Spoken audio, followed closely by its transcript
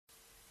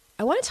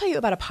I want to tell you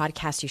about a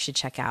podcast you should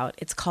check out.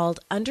 It's called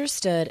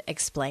Understood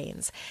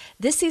Explains.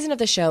 This season of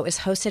the show is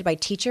hosted by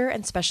teacher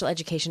and special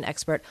education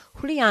expert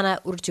Juliana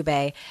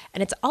Urtubey,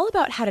 and it's all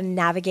about how to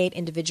navigate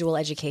individual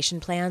education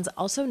plans,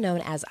 also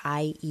known as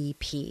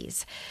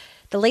IEPs.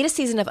 The latest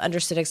season of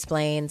Understood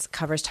Explains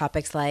covers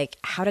topics like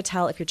how to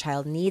tell if your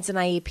child needs an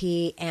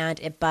IEP, and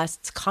it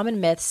busts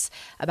common myths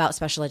about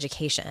special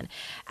education.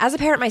 As a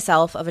parent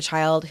myself of a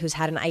child who's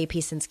had an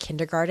IEP since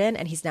kindergarten,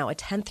 and he's now a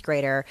 10th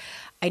grader,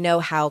 I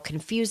know how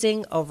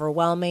confusing,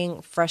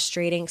 overwhelming,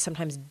 frustrating,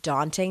 sometimes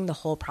daunting the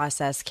whole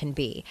process can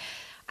be.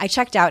 I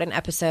checked out an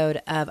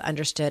episode of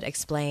Understood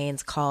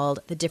Explains called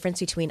The Difference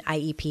Between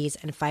IEPs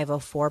and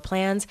 504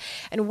 Plans.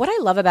 And what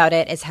I love about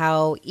it is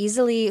how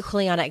easily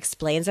Juliana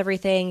explains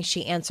everything.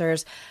 She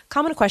answers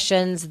common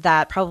questions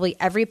that probably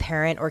every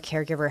parent or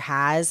caregiver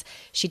has.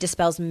 She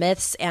dispels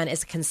myths and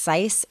is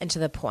concise and to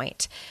the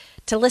point.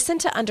 To listen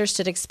to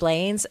Understood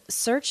Explains,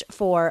 search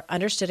for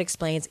Understood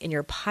Explains in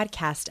your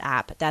podcast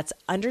app. That's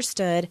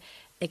Understood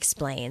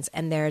Explains.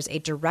 And there's a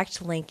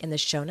direct link in the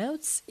show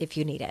notes if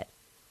you need it.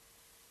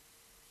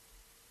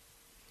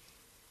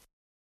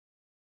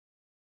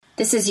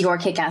 This is your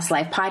Kick-Ass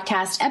Life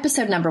podcast,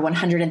 episode number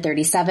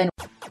 137.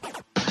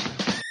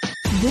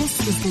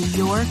 This is the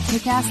Your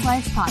Kick-Ass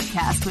Life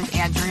podcast with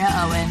Andrea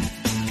Owen,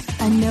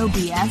 a no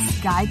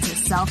BS guide to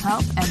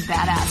self-help and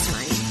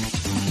badassery.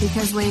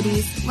 Because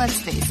ladies,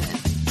 let's face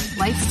it,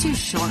 life's too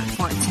short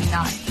for it to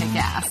not kick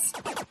ass.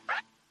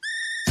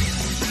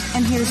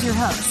 And here's your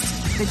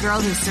host, the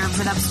girl who serves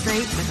it up straight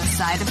with a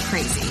side of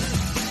crazy,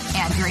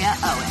 Andrea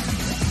Owen.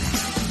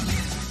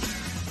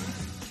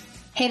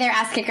 Hey there,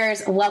 ass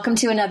kickers. Welcome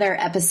to another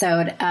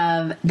episode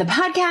of the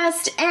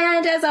podcast.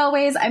 And as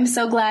always, I'm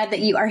so glad that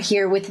you are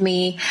here with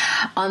me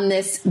on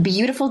this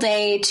beautiful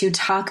day to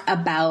talk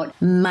about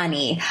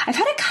money. I've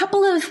had a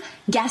couple of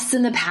guests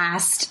in the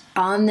past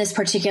on this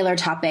particular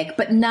topic,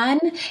 but none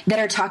that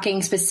are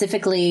talking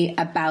specifically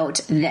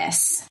about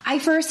this. I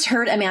first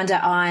heard Amanda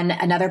on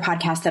another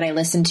podcast that I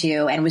listened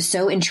to and was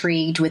so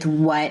intrigued with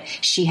what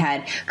she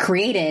had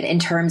created in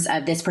terms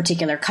of this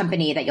particular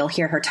company that you'll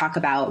hear her talk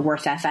about,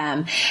 Worth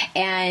FM,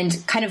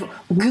 and kind of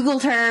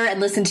Googled her and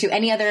listened to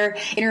any other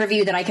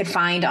interview that I could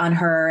find on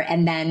her,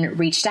 and then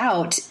reached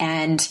out.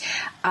 And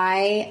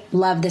I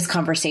love this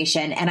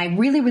conversation, and I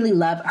really, really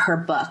love her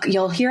book.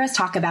 You'll hear us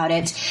talk about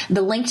it.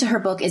 The link to her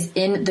book is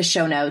in the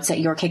show notes at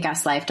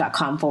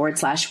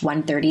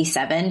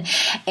yourkickasslife.com/137.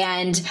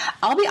 And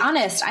I'll be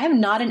honest, I am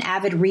not an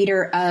avid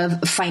reader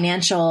of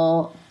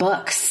financial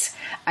books.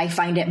 I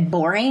find it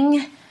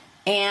boring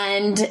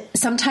and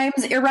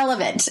sometimes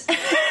irrelevant.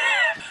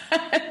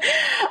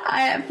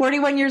 At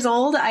 41 years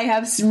old, I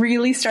have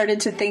really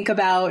started to think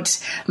about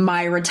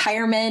my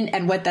retirement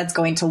and what that's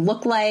going to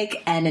look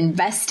like, and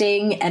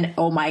investing. And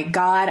oh my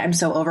God, I'm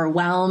so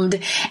overwhelmed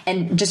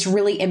and just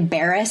really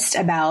embarrassed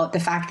about the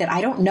fact that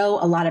I don't know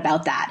a lot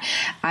about that.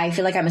 I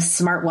feel like I'm a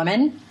smart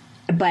woman,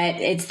 but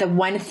it's the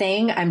one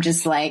thing I'm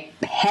just like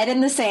head in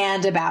the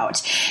sand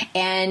about.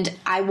 And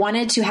I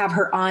wanted to have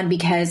her on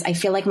because I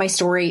feel like my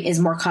story is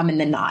more common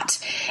than not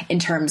in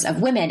terms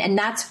of women. And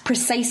that's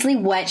precisely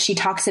what she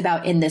talks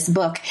about in this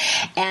book.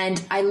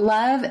 And I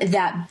love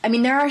that. I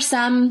mean, there are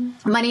some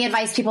money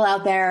advice people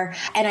out there,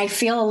 and I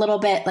feel a little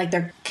bit like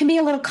there can be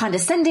a little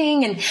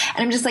condescending. And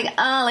I'm just like,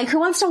 who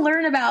wants to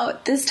learn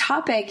about this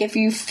topic if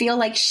you feel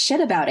like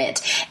shit about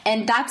it?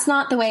 And that's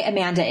not the way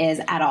Amanda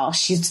is at all.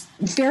 She's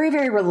very,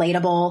 very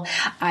relatable.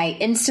 I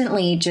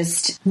instantly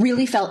just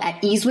really felt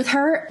at ease with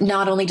her,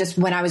 not only just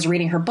when I was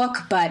reading her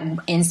book, but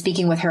in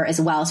speaking with her as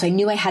well. So I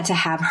knew I had to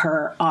have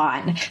her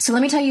on. So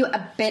let me tell you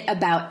a bit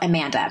about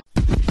Amanda.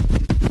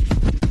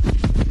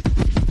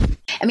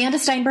 Amanda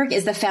Steinberg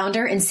is the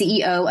founder and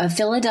CEO of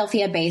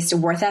Philadelphia-based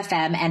Worth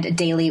FM and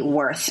Daily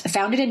Worth.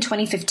 Founded in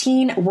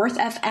 2015, Worth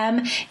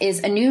FM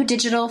is a new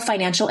digital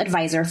financial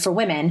advisor for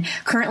women,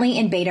 currently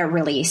in beta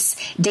release.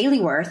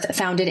 Daily Worth,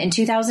 founded in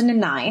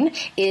 2009,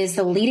 is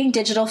the leading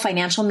digital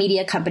financial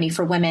media company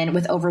for women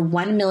with over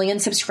 1 million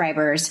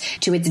subscribers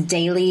to its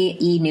daily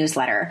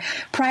e-newsletter.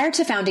 Prior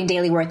to founding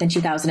Daily Worth in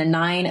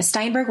 2009,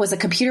 Steinberg was a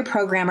computer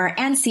programmer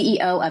and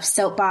CEO of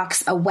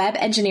Soapbox, a web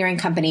engineering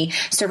company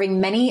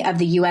serving many of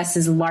the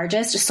U.S.'s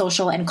largest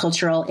social and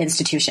cultural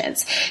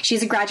institutions.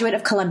 She's a graduate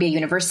of Columbia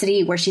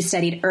University, where she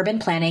studied urban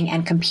planning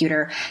and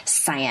computer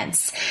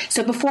science.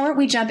 So before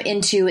we jump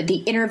into the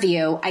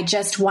interview, I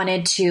just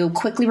wanted to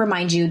quickly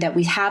remind you that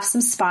we have some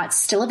spots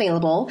still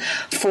available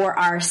for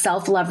our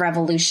Self-Love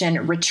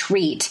Revolution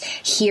retreat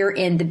here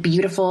in the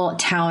beautiful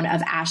town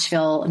of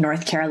Asheville,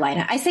 North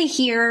Carolina. I say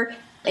here,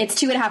 it's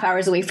 2.5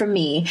 hours away from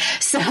me.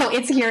 So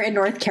it's here in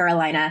North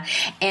Carolina.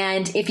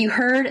 And if you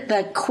heard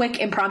the quick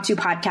impromptu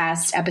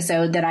podcast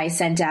episode that I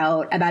sent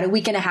out about a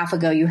week and a half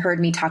ago, you heard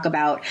me talk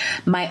about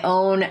my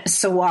own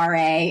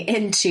soiree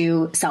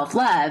into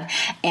self-love,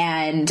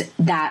 and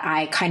that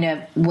I kind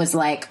of was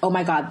like, oh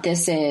my God,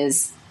 this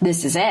is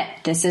it.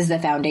 This is the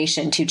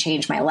foundation to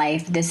change my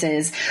life. This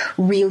is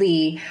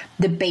really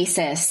the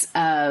basis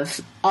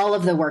of all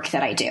of the work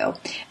that I do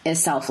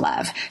is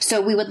self-love.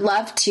 So we would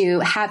love to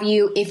have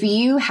you, if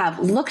you have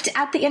looked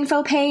at the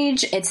info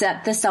page, it's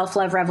at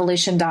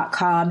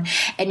theselfloverevolution.com,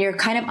 and you're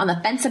kind of on the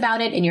fence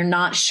about it and you're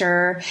not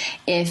sure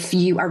if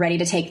you are ready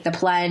to take the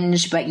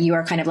plunge, but you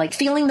are kind of like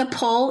feeling the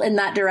pull in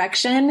that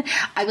direction,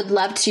 I would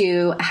love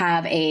to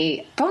have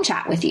a phone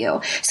chat with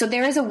you. So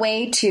there is a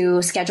way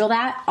to schedule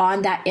that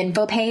on that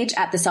info page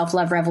at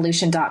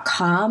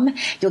theselfloverevolution.com.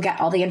 You'll get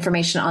all the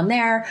information on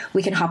there.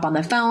 We can hop on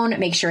the phone,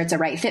 make sure it's a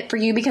right fit for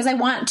you, because I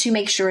want to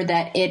make sure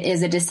that it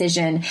is a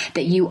decision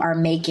that you are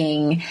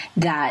making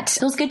that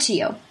feels good to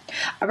you.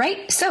 All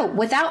right. So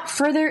without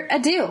further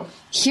ado,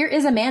 here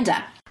is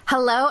Amanda.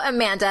 Hello,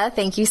 Amanda.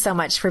 Thank you so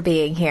much for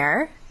being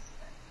here.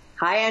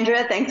 Hi,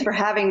 Andrea. Thanks for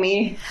having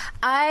me.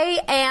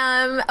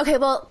 Okay,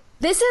 well,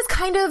 this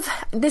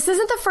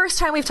isn't the first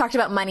time we've talked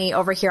about money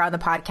over here on the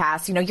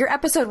podcast. You know, you're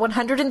episode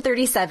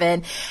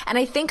 137, and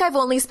I think I've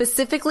only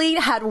specifically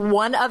had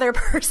one other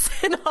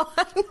person on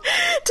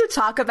to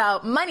talk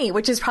about money,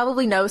 which is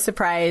probably no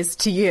surprise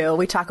to you.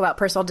 We talk about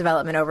personal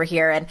development over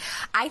here, and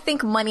I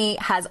think money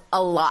has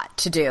a lot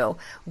to do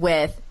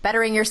with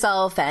bettering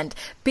yourself and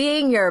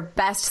being your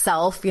best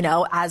self, you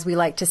know, as we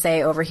like to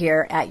say over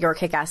here at Your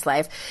Kick-Ass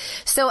Life.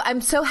 So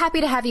I'm so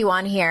happy to have you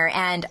on here.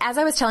 And as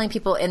I was telling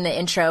people in the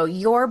intro,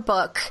 your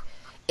book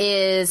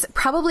is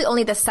probably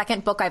only the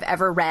second book I've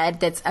ever read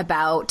that's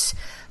about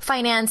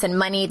finance and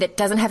money that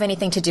doesn't have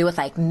anything to do with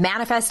like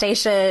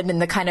manifestation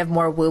and the kind of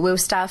more woo-woo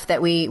stuff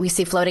that we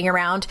see floating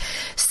around.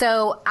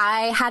 So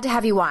I had to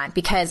have you on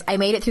because I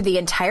made it through the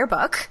entire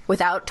book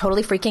without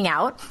totally freaking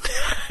out.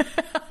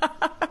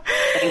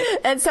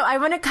 And so I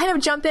want to kind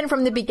of jump in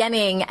from the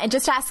beginning and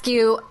just ask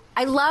you,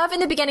 I love in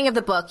the beginning of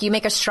the book, you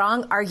make a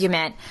strong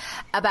argument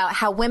about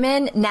how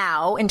women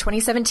now in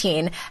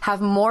 2017 have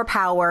more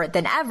power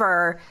than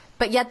ever,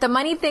 but yet the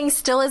money thing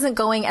still isn't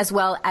going as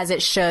well as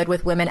it should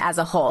with women as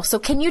a whole. So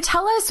can you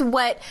tell us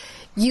what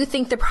you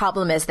think the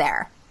problem is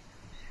there?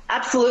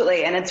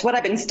 Absolutely. And it's what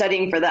I've been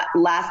studying for the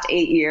last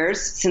 8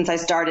 years since I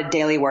started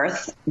Daily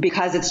Worth,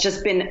 because it's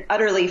just been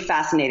utterly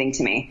fascinating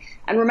to me.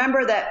 And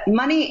remember that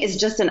money is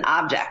just an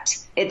object.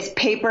 It's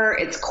paper,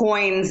 it's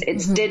coins,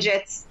 it's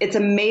digits, it's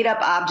a made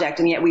up object.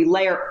 And yet we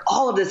layer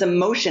all of this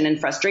emotion and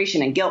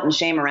frustration and guilt and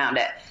shame around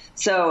it.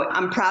 So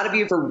I'm proud of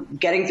you for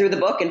getting through the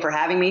book and for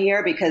having me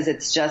here, because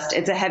it's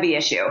a heavy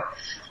issue.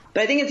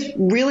 But I think it's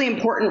really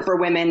important for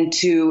women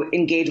to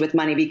engage with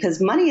money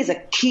because money is a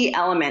key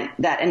element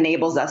that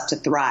enables us to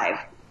thrive.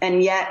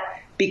 And yet,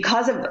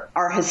 because of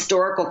our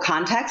historical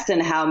context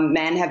and how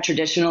men have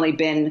traditionally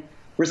been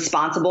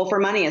responsible for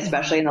money,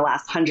 especially in the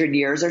last 100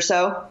 years or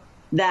so,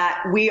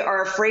 that we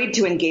are afraid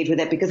to engage with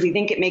it because we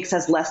think it makes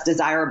us less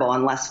desirable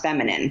and less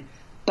feminine.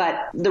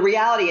 But the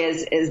reality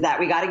is that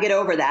we got to get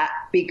over that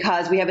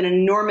because we have an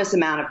enormous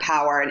amount of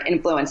power and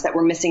influence that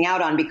we're missing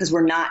out on because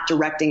we're not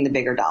directing the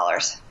bigger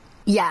dollars.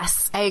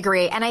 Yes, I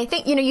agree. And I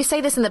think, you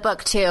say this in the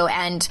book too.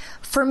 And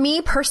for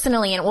me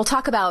personally, and we'll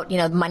talk about,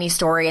 money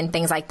story and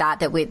things like that,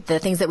 the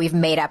things that we've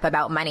made up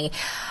about money.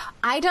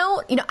 I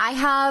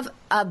have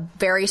a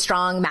very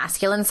strong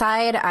masculine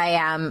side.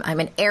 I'm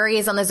an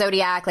Aries on the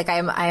zodiac. Like I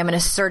am an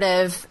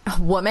assertive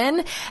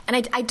woman.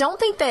 And I don't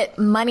think that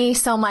money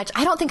so much,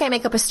 I don't think I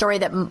make up a story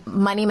that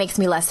money makes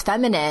me less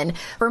feminine.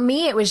 For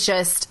me,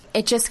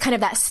 it just kind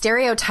of that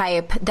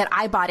stereotype that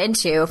I bought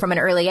into from an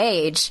early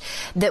age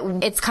that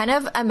it's kind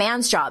of a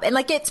man's job. And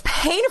like, it's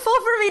painful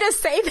for me to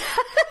say that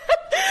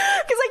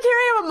because like here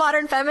I am a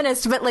modern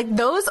feminist, but like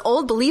those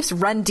old beliefs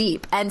run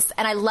deep. And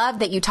I love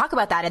that you talk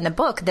about that in the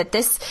book, that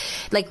this,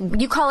 like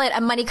you call it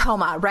a money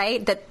coma,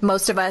 right? That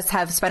most of us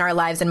have spent our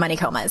lives in money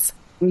comas.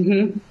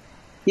 Mm-hmm.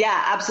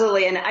 Yeah,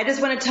 absolutely. And I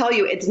just want to tell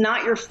you, it's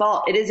not your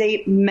fault. It is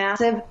a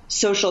massive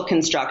social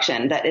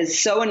construction that is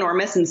so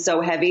enormous and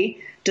so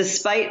heavy.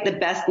 Despite the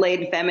best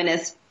laid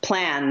feminist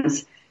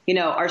plans,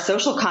 our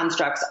social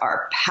constructs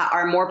are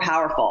more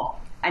powerful,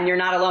 and you're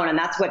not alone. And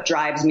that's what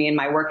drives me in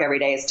my work every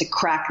day, is to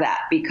crack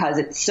that because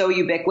it's so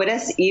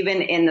ubiquitous,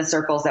 even in the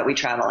circles that we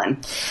travel in.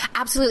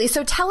 Absolutely.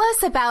 So tell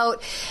us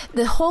about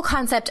the whole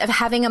concept of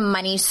having a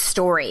money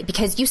story,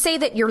 because you say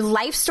that your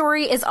life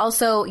story is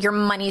also your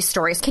money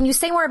stories. Can you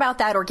say more about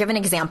that or give an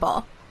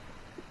example?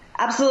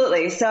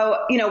 Absolutely.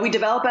 So, we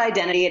develop an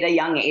identity at a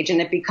young age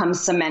and it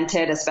becomes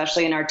cemented,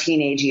 especially in our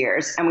teenage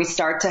years. And we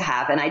start to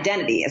have an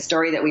identity, a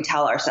story that we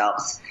tell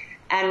ourselves.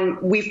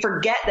 And we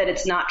forget that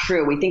it's not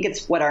true. We think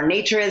it's what our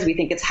nature is. We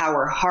think it's how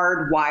we're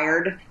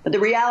hardwired. But the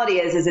reality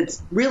is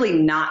it's really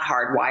not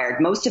hardwired.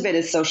 Most of it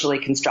is socially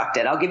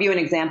constructed. I'll give you an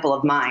example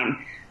of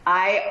mine.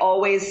 I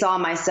always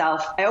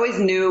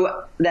knew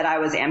that I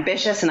was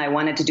ambitious and I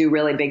wanted to do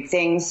really big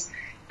things.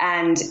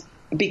 And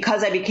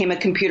because I became a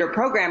computer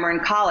programmer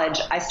in college,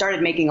 I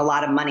started making a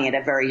lot of money at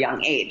a very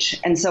young age.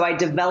 And so I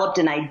developed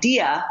an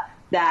idea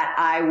that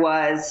I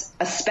was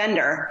a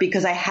spender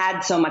because I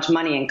had so much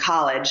money in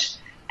college.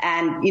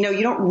 And,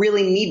 you don't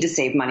really need to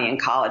save money in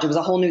college. It was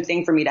a whole new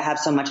thing for me to have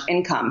so much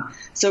income.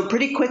 So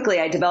pretty quickly,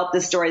 I developed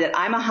this story that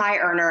I'm a high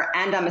earner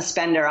and I'm a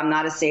spender. I'm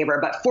not a saver.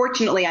 But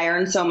fortunately, I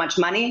earn so much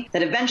money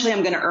that eventually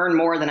I'm going to earn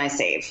more than I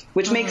save,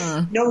 which makes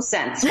no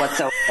sense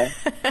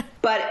whatsoever.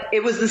 But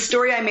it was the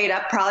story I made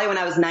up probably when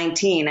I was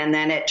 19. And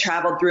then it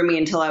traveled through me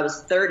until I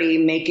was 30,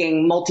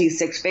 making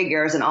multi-six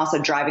figures and also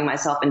driving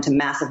myself into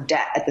massive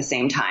debt at the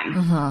same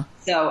time.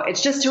 So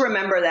it's just to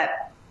remember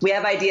that we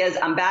have ideas.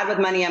 I'm bad with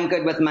money. I'm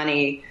good with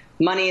money.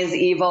 Money is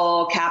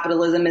evil.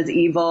 Capitalism is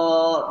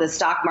evil. The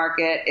stock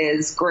market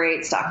is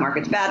great. Stock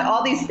market's bad.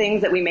 All these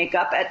things that we make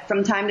up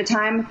from time to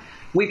time,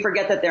 we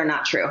forget that they're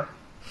not true,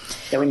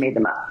 that we made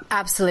them up.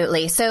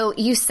 Absolutely. So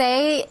you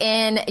say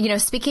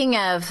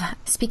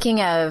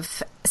speaking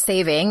of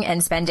saving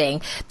and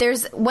spending,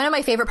 there's one of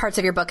my favorite parts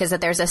of your book is that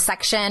there's a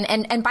section.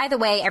 And by the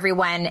way,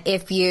 everyone,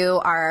 if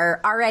you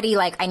are already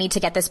like, I need to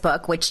get this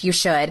book, which you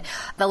should,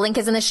 the link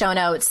is in the show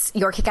notes,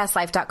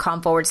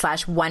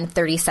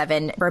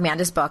 yourkickasslife.com/137 for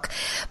Amanda's book.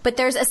 But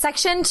there's a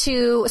section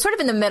to sort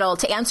of in the middle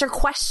to answer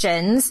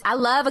questions. I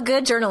love a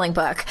good journaling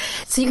book.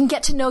 So you can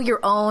get to know your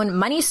own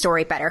money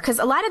story better. Because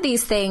a lot of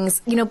these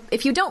things,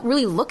 if you don't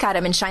really look at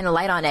them and shine a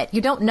light on it,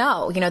 you don't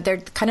know. They're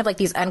kind of like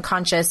these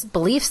unconscious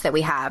beliefs that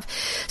we have.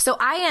 So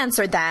I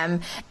answered them,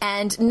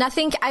 and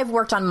I've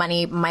worked on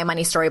my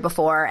money story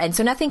before, and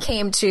so nothing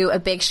came to a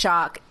big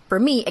shock for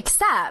me,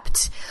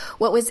 except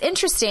what was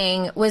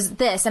interesting was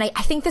this, and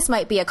I think this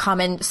might be a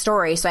common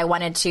story, so I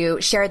wanted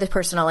to share the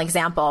personal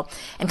example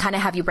and kind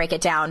of have you break it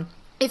down,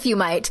 if you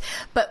might.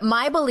 But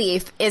my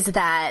belief is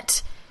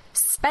that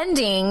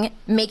spending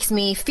makes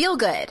me feel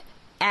good,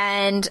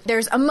 and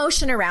there's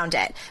emotion around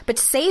it, but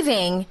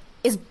saving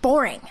is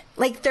boring.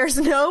 Like there's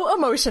no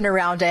emotion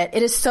around it.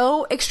 It is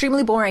so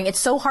extremely boring. It's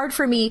so hard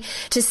for me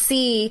to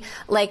see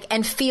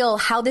and feel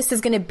how this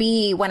is going to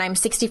be when I'm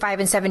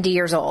 65 and 70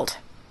 years old.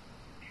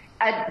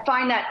 I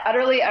find that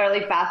utterly,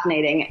 utterly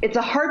fascinating. It's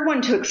a hard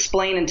one to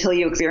explain until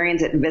you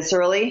experience it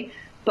viscerally,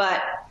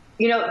 but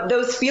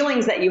those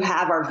feelings that you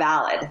have are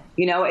valid.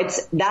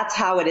 That's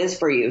how it is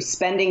for you.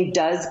 Spending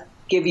does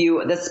give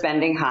you the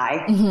spending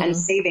high, and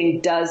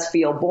saving does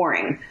feel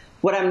boring.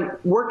 What I'm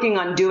working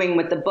on doing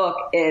with the book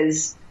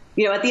is,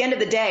 at the end of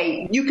the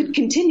day, you could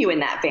continue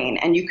in that vein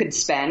and you could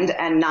spend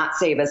and not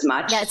save as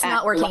much. Yeah, it's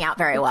not working out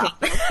very well.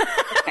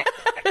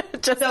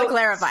 Just to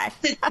clarify.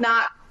 It's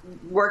not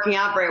working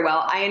out very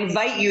well. I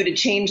invite you to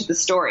change the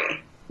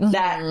story.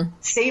 That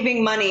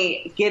saving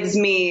money gives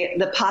me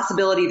the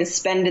possibility to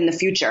spend in the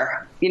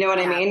future. You know what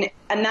I mean?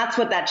 And that's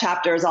what that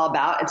chapter is all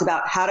about. It's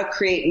about how to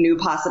create new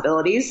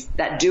possibilities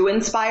that do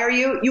inspire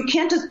you. You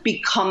can't just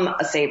become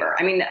a saver.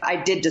 I mean, I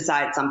did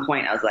decide at some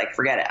point, I was like,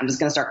 forget it. I'm just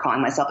going to start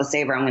calling myself a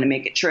saver. I'm going to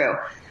make it true.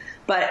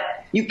 But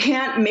you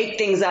can't make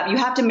things up. You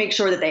have to make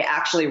sure that they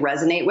actually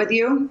resonate with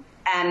you.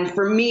 And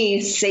for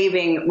me,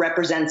 saving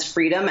represents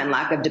freedom and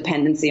lack of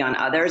dependency on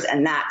others.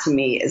 And that to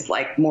me is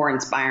more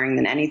inspiring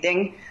than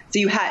anything. So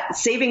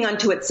saving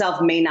unto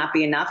itself may not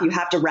be enough. You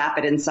have to wrap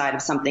it inside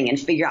of something and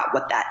figure out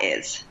what that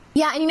is.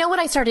 Yeah. And what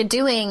I started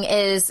doing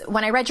is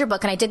when I read your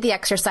book and I did the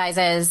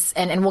exercises,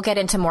 and we'll get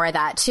into more of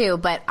that too,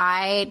 but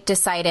I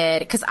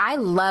decided, because I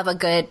love a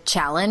good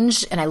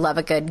challenge and I love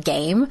a good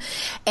game.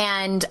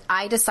 And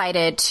I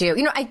decided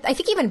to, I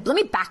think even, let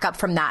me back up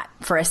from that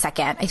for a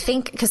second. I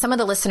think because some of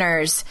the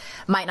listeners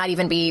might not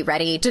even be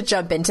ready to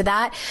jump into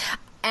that.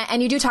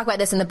 And you do talk about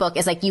this in the book,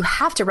 is you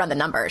have to run the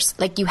numbers.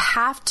 You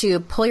have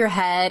to pull your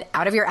head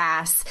out of your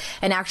ass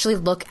and actually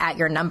look at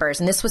your numbers.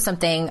 And this was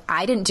something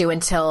I didn't do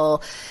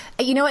until,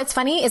 what's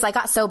funny is I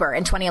got sober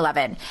in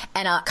 2011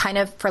 and kind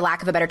of, for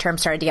lack of a better term,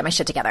 started to get my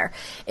shit together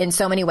in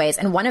so many ways.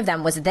 And one of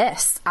them was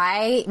this.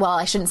 I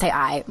shouldn't say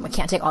I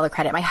can't take all the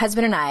credit. My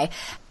husband and I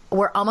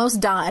were almost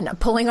done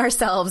pulling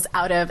ourselves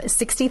out of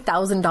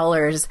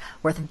 $60,000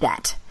 worth of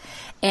debt.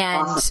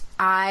 And awesome.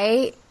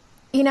 I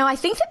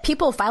think that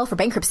people file for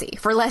bankruptcy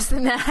for less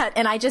than that.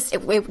 And it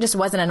just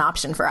wasn't an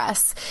option for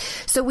us.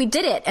 So we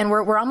did it, and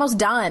we're almost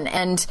done.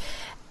 And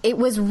it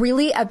was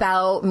really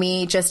about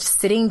me just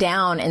sitting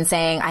down and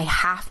saying, I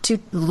have to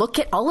look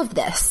at all of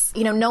this.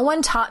 No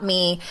one taught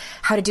me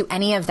how to do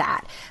any of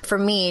that. For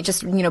me,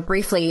 just,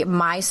 briefly,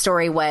 my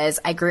story was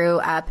I grew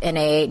up in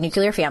a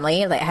nuclear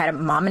family. I had a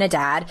mom and a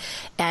dad,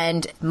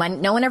 and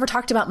no one ever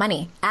talked about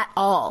money at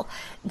all.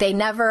 They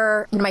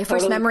never, my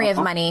first memory of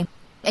money.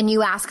 And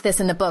you ask this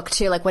in the book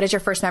too, what is your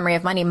first memory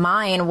of money?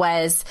 Mine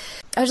was,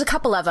 there's a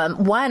couple of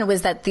them. One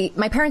was that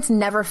my parents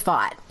never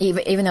fought,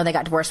 even though they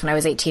got divorced when I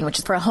was 18, which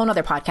is for a whole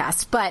nother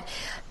podcast. But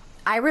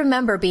I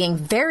remember being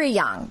very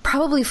young,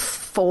 probably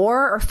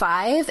 4 or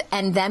 5,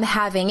 and them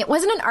having, it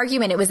wasn't an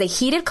argument, it was a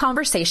heated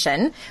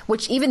conversation,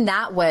 which even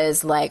that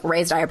was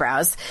raised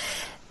eyebrows.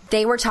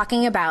 They were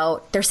talking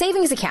about their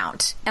savings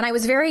account, and I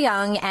was very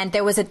young, and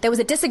there was a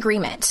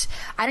disagreement.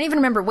 I don't even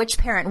remember which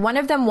parent. One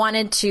of them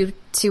wanted to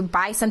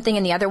buy something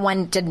and the other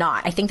one did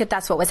not. I think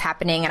that's what was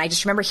happening. And I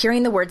just remember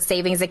hearing the word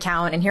savings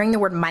account and hearing the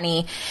word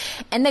money,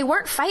 and they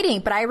weren't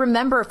fighting, but I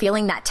remember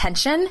feeling that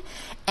tension.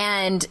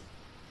 And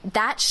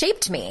that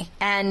shaped me.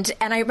 And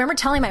I remember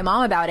telling my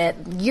mom about it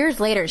years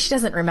later. She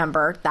doesn't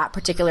remember that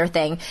particular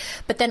thing.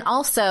 But then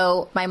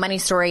also my money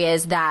story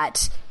is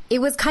that it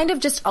was kind of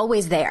just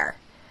always there.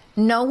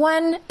 No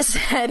one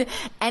said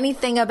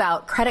anything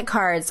about credit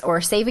cards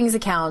or savings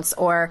accounts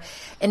or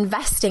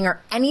investing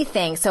or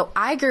anything. So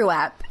I grew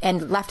up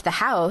and left the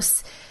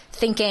house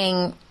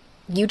thinking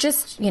you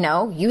just,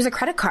 use a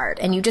credit card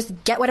and you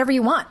just get whatever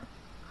you want.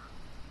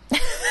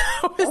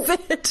 That was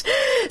it.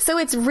 So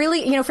it's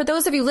really, for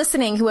those of you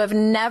listening who have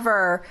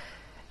never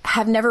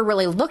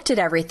really looked at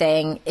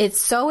everything, it's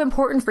so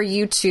important for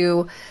you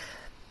to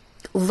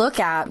look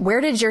at where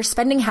did your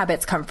spending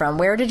habits come from?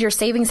 Where did your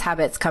savings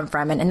habits come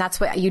from? And that's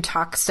what you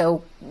talk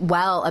so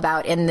well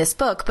about in this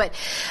book. But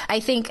I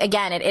think,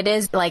 again, it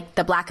is like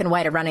the black and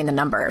white of running the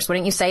numbers.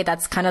 Wouldn't you say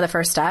that's kind of the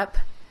first step?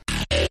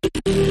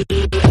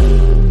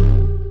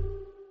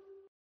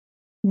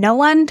 No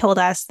one told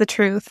us the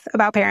truth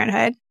about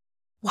parenthood.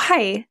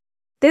 Why?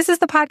 This is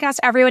the podcast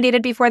everyone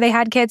needed before they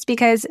had kids,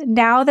 because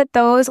now that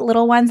those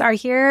little ones are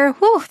here,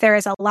 there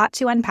is a lot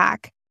to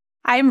unpack.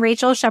 I'm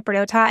Rachel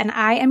Shepardota, and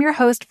I am your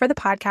host for the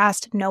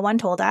podcast No One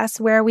Told Us,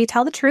 where we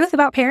tell the truth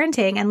about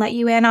parenting and let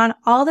you in on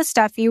all the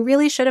stuff you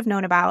really should have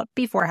known about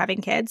before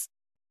having kids.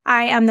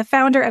 I am the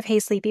founder of Hey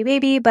Sleepy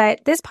Baby,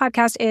 but this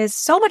podcast is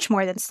so much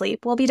more than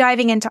sleep. We'll be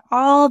diving into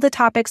all the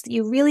topics that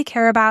you really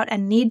care about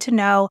and need to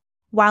know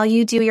while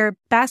you do your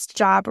best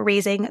job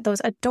raising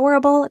those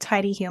adorable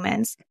tiny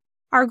humans.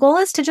 Our goal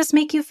is to just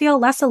make you feel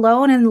less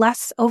alone and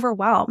less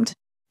overwhelmed.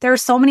 There are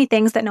so many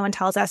things that no one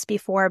tells us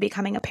before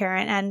becoming a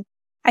parent, and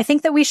I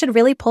think that we should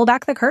really pull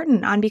back the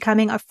curtain on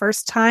becoming a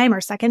first-time or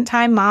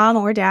second-time mom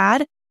or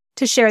dad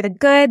to share the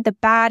good, the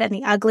bad, and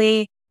the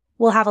ugly.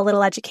 We'll have a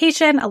little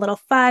education, a little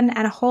fun,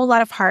 and a whole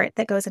lot of heart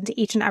that goes into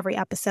each and every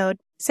episode.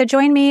 So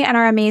join me and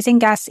our amazing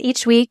guests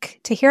each week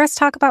to hear us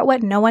talk about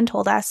what no one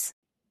told us.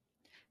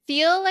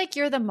 Feel like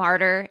you're the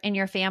martyr in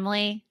your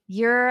family?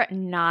 You're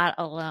not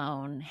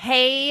alone.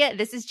 Hey,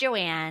 this is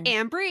Joanne.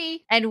 And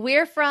Bree. And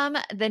we're from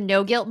the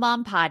No Guilt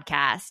Mom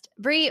podcast.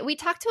 Bree, we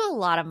talk to a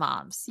lot of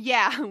moms.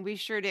 Yeah, we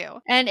sure do.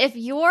 And if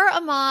you're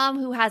a mom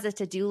who has a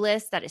to-do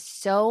list that is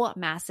so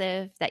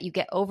massive that you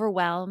get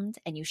overwhelmed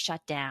and you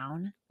shut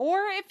down, or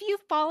if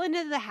you've fallen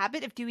into the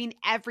habit of doing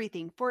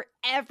everything for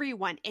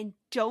everyone and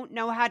don't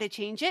know how to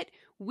change it,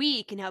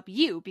 we can help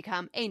you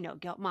become a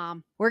no-guilt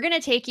mom. we're going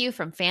to take you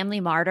from family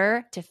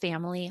martyr to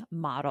family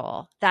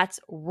model. That's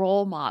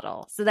role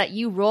model, so that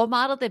you role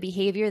model the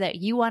behavior that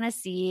you want to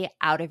see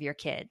out of your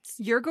kids.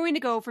 You're going to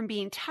go from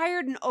being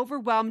tired and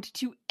overwhelmed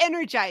to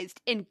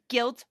energized and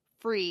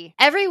guilt-free.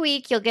 Every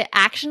week, you'll get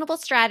actionable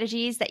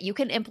strategies that you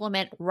can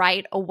implement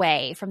right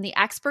away from the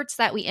experts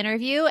that we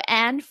interview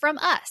and from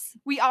us.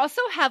 We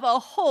also have a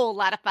whole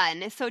lot of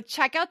fun, so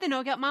check out the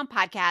No Guilt Mom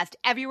podcast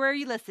everywhere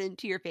you listen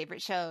to your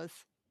favorite shows.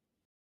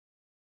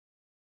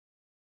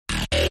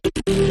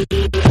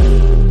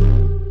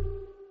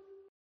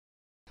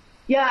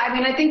 Yeah,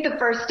 I think the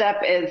first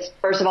step is,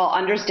 first of all,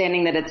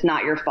 understanding that it's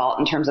not your fault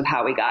in terms of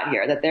how we got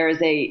here, that there is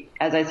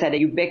as I said, a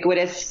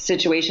ubiquitous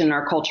situation in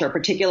our culture,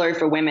 particularly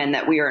for women,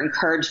 that we are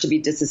encouraged to be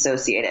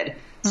disassociated.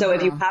 So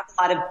if you have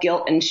a lot of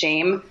guilt and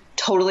shame,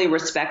 totally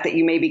respect that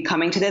you may be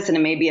coming to this, and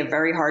it may be a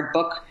very hard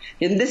book.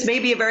 And this may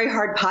be a very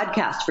hard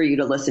podcast for you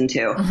to listen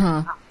to.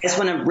 I just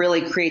want to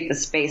really create the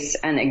space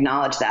and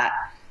acknowledge that.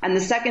 And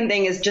the second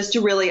thing is just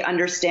to really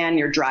understand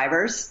your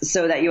drivers,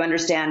 so that you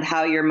understand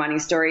how your money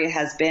story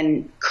has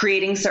been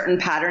creating certain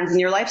patterns in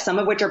your life, some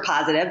of which are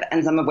positive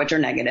and some of which are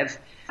negative,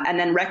 and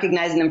then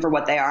recognizing them for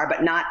what they are,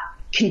 but not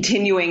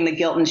continuing the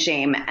guilt and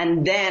shame.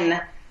 And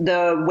then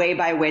the way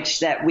by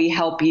which that we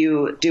help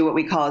you do what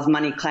we call as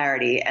money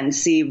clarity and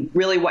see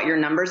really what your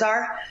numbers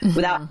are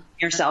without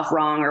yourself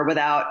wrong or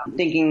without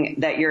thinking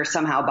that you're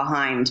somehow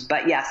behind.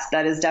 But yes,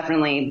 that is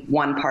definitely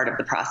one part of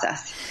the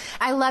process.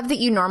 I love that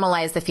you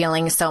normalize the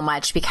feeling so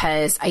much,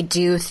 because I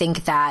do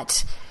think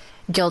that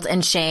guilt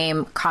and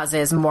shame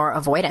causes more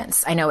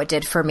avoidance. I know it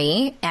did for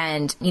me.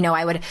 And,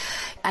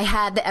 I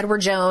had the Edward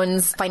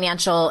Jones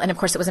financial, and of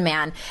course it was a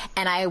man.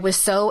 And I was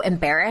so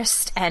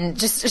embarrassed and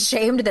just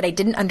ashamed that I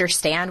didn't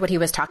understand what he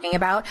was talking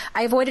about.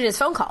 I avoided his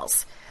phone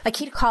calls. Like,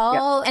 he'd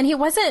call and he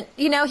wasn't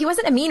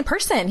a mean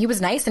person. He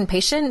was nice and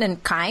patient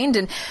and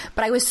kind.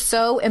 But I was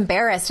so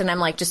embarrassed, and I'm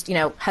like, just,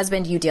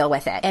 husband, you deal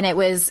with it. And it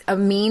was a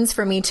means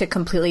for me to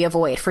completely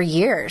avoid for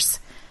years.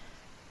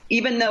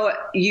 Even though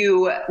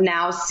you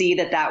now see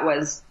that that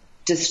was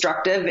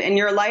destructive in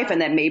your life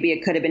and that maybe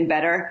it could have been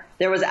better,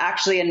 there was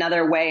actually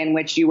another way in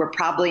which you were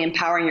probably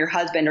empowering your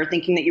husband or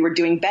thinking that you were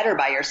doing better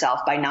by yourself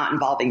by not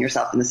involving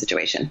yourself in the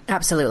situation.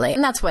 Absolutely.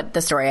 And that's what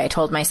the story I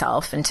told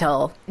myself,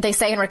 until they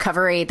say in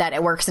recovery that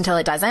it works until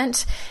it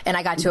doesn't. And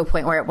I got to a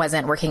point where it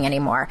wasn't working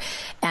anymore.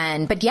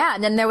 And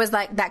then there was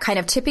like that kind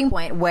of tipping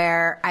point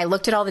where I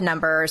looked at all the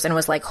numbers and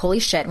was like, holy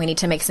shit, we need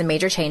to make some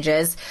major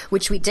changes,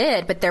 which we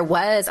did. But there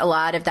was a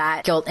lot of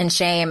that guilt and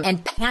shame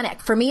and panic.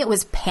 For me, it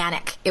was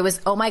panic. It was,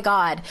 oh my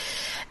God,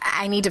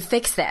 I need to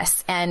fix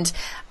this. And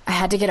I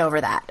had to get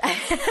over that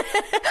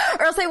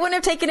or else I wouldn't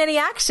have taken any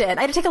action.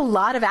 I had to take a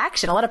lot of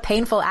action, a lot of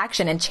painful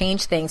action, and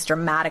change things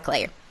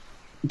dramatically.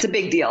 It's a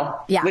big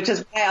deal, Yeah. which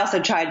is why I also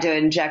tried to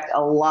inject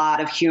a lot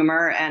of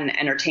humor and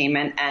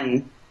entertainment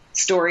and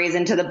stories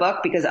into the book,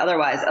 because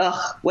otherwise,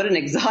 what an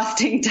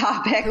exhausting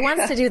topic. Who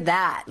wants to do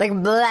that? Like,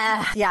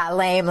 blah. Yeah,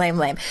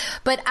 lame.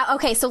 But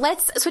okay, so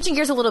let's switching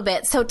gears a little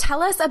bit. So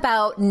tell us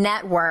about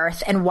net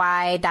worth and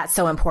why that's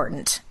so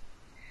important.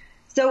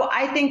 So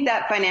I think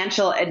that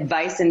financial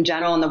advice in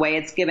general and the way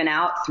it's given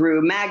out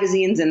through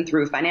magazines and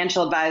through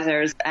financial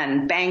advisors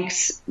and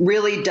banks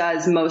really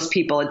does most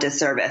people a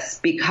disservice,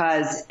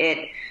 because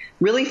it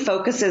really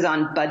focuses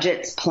on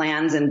budgets,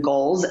 plans, and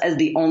goals as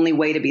the only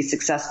way to be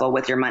successful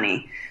with your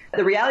money.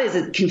 The reality is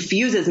it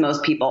confuses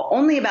most people.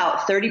 Only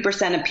about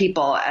 30% of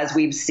people, as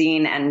we've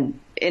seen and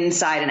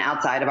inside and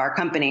outside of our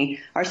company,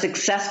 are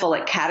successful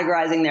at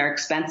categorizing their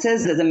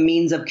expenses as a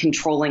means of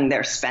controlling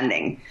their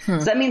spending. So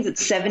that means that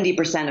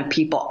 70% of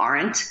people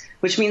aren't,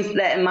 which means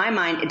that in my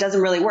mind, it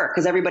doesn't really work,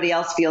 because everybody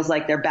else feels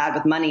like they're bad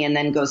with money and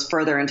then goes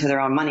further into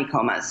their own money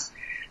comas.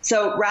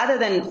 So rather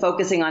than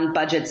focusing on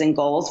budgets and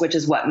goals, which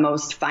is what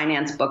most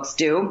finance books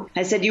do,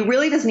 I said you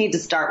really just need to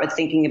start with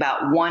thinking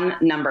about one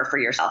number for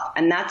yourself,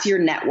 and that's your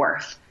net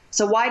worth.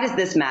 So why does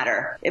this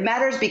matter? It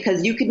matters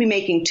because you could be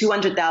making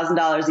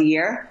 $200,000 a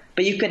year,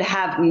 but you could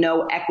have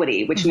no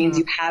equity, which means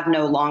you have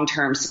no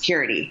long-term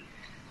security.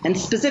 And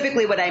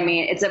specifically what I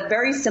mean, it's a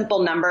very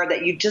simple number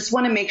that you just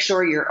want to make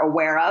sure you're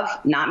aware of,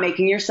 not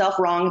making yourself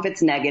wrong if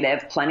it's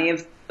negative. Plenty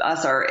of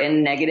us are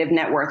in negative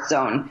net worth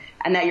zone,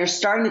 and that you're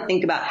starting to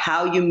think about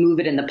how you move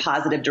it in the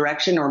positive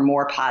direction or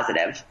more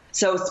positive.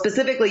 So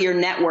specifically your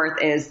net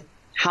worth is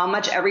how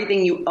much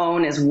everything you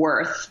own is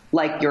worth,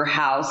 like your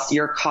house,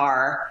 your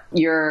car,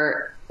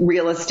 your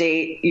real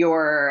estate,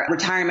 your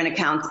retirement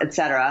accounts,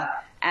 etc.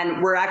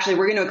 And we're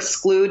going to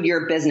exclude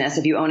your business.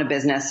 If you own a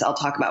business, I'll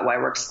talk about why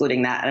we're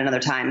excluding that at another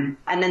time.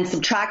 And then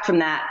subtract from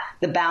that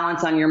the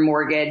balance on your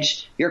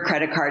mortgage, your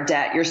credit card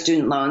debt, your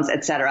student loans,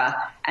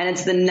 etc. And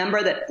it's the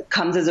number that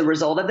comes as a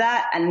result of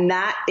that. And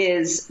that's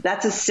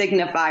a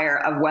signifier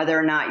of whether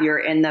or not you're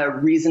in the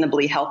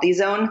reasonably healthy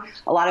zone.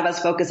 A lot of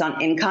us focus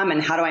on income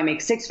and how do I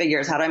make six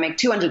figures? How do I make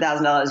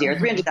 $200,000 a year,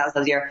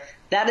 $300,000 a year?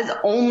 That is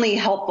only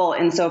helpful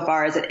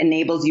insofar as it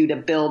enables you to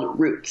build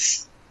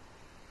roots.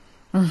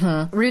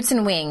 Roots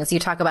and wings. You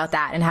talk about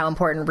that and how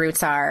important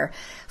roots are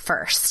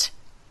first.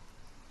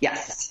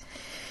 Yes.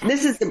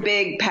 This is the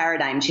big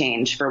paradigm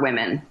change for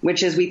women,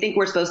 which is we think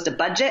we're supposed to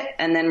budget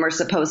and then we're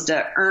supposed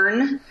to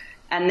earn.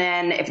 And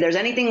then if there's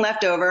anything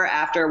left over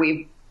after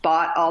we've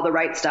bought all the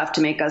right stuff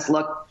to make us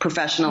look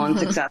professional and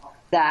successful,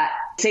 that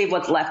save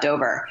what's left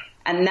over.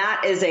 And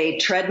that is a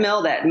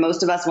treadmill that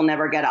most of us will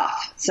never get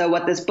off. So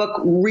what this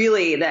book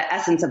really, the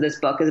essence of this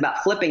book is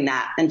about flipping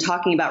that and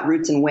talking about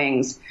roots and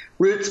wings.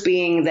 Roots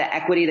being the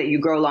equity that you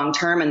grow long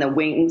term, and the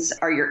wings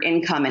are your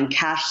income and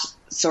cash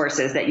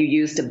sources that you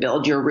use to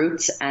build your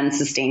roots and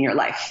sustain your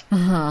life.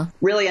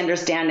 Really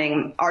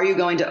understanding, are you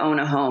going to own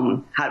a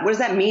home? What does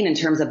that mean in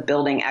terms of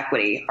building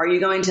equity? Are you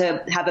going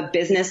to have a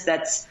business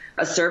that's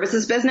a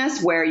services business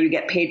where you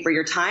get paid for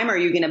your time? Or are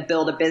you going to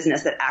build a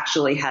business that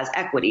actually has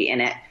equity in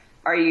it?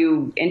 Are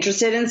you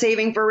interested in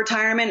saving for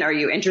retirement? Are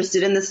you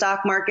interested in the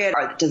stock market?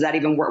 Or does that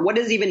even work? What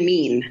does it even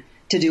mean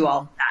to do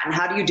all of that? And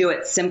how do you do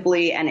it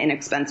simply and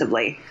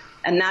inexpensively?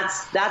 And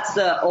that's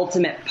the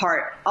ultimate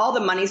part. All the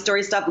money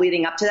story stuff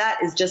leading up to that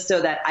is just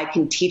so that I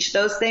can teach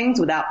those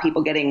things without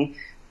people getting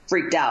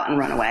freaked out and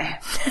run away.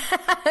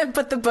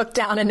 Put the book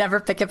down and never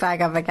pick it back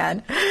up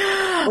again.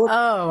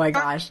 Oh my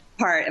gosh.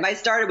 If I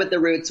started with the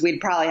roots, we'd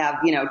probably have,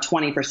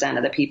 20%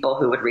 of the people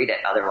who would read it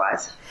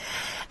otherwise.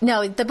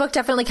 No, the book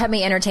definitely kept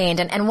me entertained.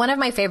 And one of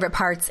my favorite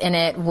parts in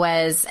it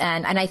was,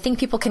 and I think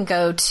people can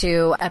go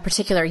to a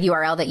particular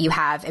URL that you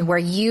have and where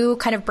you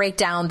kind of break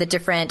down the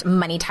different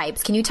money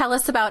types. Can you tell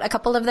us about a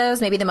couple of those,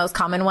 maybe the most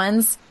common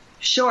ones?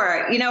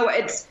 Sure.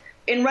 It's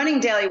in running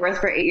Daily Worth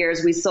for 8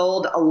 years, we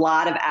sold a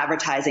lot of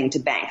advertising to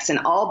banks, and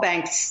all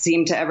banks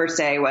seemed to ever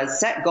say was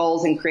set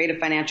goals and create a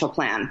financial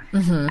plan.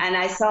 And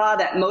I saw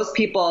that most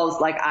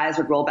people's eyes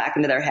would roll back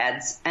into their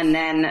heads. And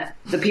then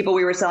the people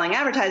we were selling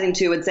advertising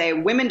to would say,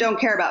 women don't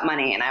care about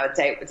money. And I would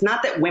say, it's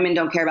not that women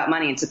don't care about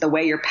money. It's that the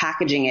way you're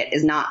packaging it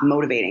is not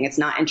motivating. It's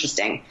not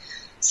interesting.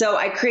 So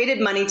I created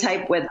Money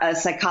Type with a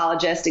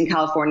psychologist in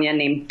California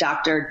named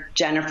Dr.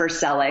 Jennifer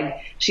Selig.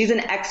 She's an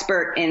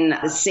expert in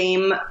the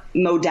same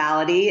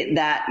modality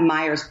that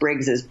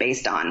Myers-Briggs is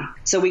based on.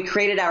 So we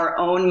created our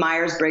own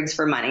Myers-Briggs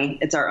for money.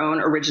 It's our own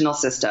original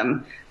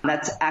system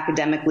that's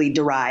academically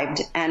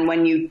derived. And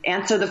when you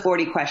answer the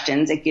 40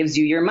 questions, it gives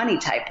you your money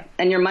type.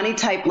 And your money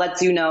type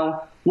lets you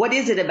know what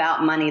is it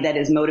about money that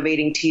is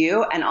motivating to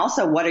you, and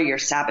also what are your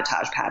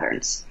sabotage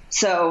patterns.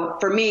 So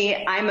for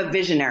me, I'm a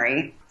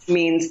visionary.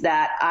 Means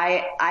that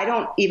I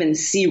don't even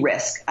see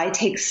risk. I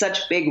take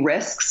such big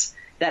risks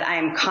that I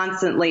am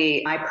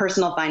constantly, my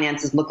personal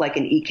finances look like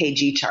an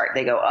EKG chart.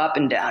 They go up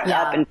and down,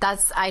 up and down.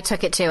 I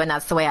took it too, and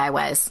that's the way I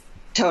was.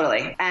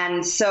 Totally.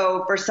 And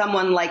so for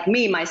someone like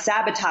me, my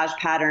sabotage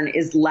pattern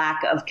is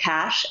lack of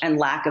cash and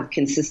lack of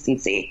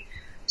consistency.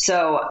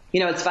 So,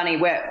 it's funny,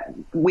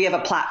 we have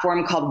a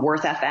platform called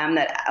Worth FM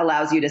that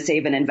allows you to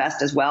save and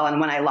invest as well.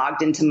 And when I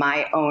logged into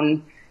my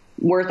own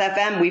Worth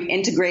FM, we've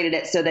integrated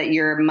it so that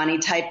your money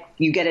type,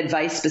 you get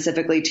advice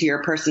specifically to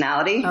your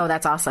personality. Oh,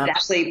 that's awesome. It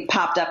actually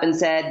popped up and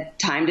said,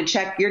 time to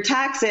check your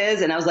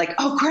taxes. And I was like,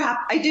 oh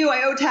crap,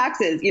 I owe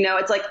taxes. You know,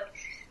 it's like,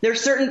 there's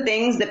certain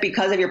things that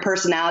because of your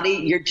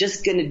personality, you're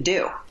just going to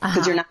do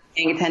because you're not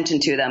paying attention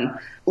to them.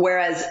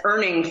 Whereas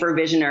earning for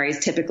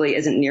visionaries typically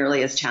isn't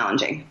nearly as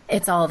challenging.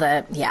 It's all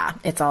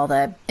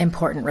the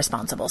important,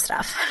 responsible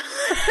stuff.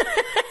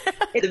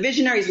 The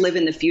visionaries live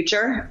in the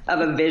future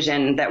of a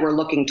vision that we're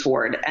looking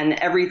toward, and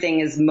everything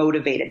is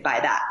motivated by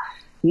that.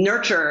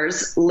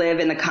 Nurturers live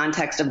in the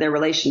context of their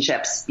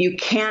relationships. You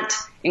can't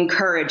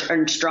encourage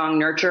a strong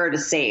nurturer to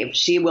save.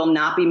 She will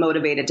not be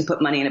motivated to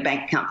put money in a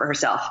bank account for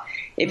herself.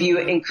 If you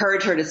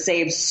encourage her to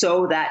save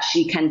so that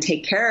she can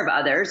take care of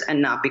others and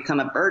not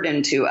become a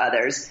burden to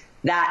others,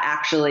 that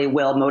actually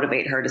will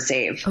motivate her to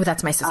save. Oh,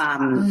 that's my sister.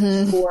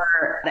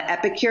 For the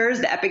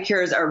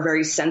epicures are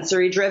very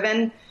sensory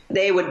driven.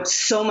 They would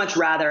so much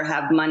rather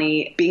have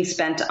money being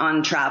spent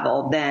on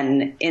travel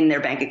than in their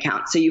bank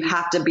account. So you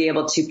have to be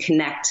able to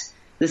connect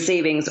the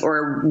savings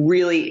or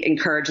really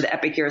encourage the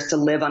epicures to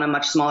live on a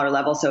much smaller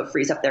level so it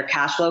frees up their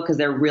cash flow because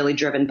they're really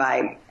driven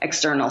by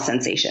external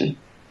sensation.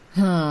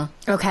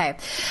 Okay.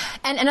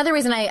 And another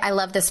reason I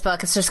love this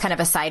book, it's just kind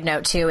of a side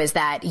note too, is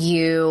that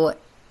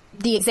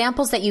the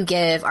examples that you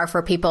give are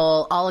for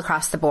people all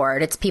across the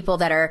board. It's people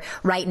that are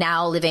right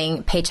now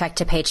living paycheck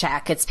to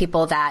paycheck. It's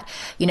people that,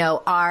 you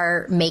know,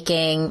 are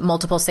making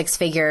multiple six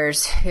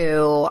figures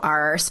who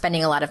are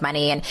spending a lot of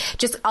money, and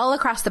just all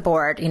across the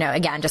board, you know,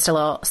 again, just a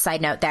little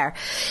side note there.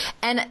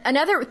 And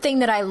another thing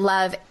that I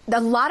love, a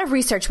lot of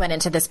research went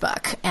into this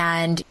book,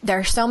 and there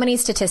are so many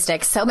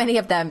statistics, so many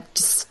of them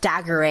just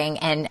staggering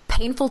and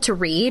painful to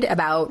read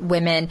about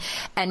women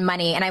and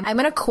money. And I'm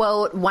going to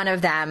quote one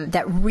of them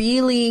that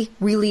really,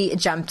 really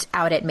jumped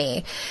out at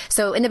me.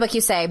 So in the book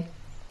you say,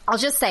 I'll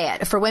just say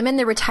it. For women,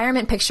 the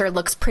retirement picture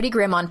looks pretty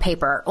grim on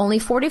paper. Only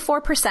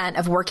 44%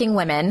 of working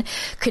women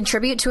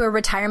contribute to a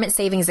retirement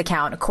savings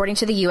account, according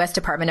to the U.S.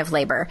 Department of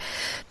Labor.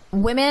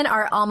 Women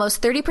are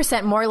almost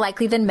 30% more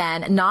likely than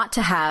men not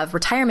to have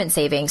retirement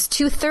savings.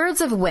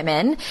 2/3 of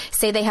women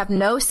say they have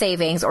no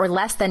savings or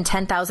less than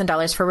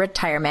 $10,000 for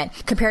retirement,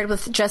 compared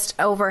with just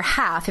over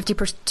half,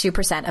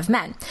 52% of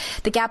men.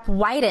 The gap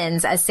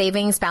widens as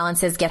savings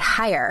balances get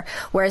higher,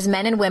 whereas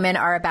men and women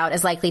are about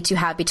as likely to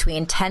have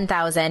between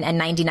 $10,000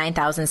 and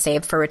 $99,000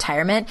 saved for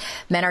retirement.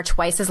 Men are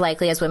twice as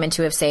likely as women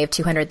to have saved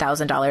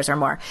 $200,000 or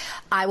more.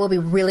 I will be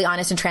really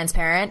honest and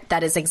transparent.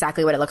 That is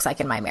exactly what it looks like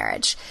in my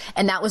marriage.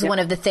 And that was one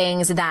of the things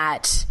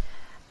that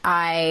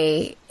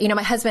my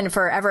husband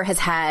forever has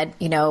had,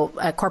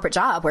 a corporate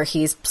job where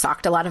he's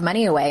socked a lot of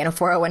money away in a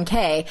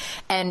 401k.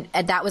 And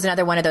that was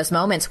another one of those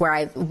moments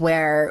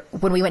where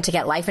when we went to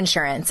get life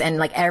insurance and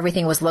like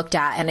everything was looked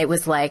at, and it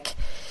was like,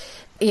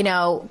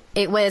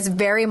 it was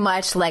very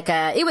much like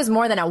it was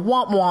more than a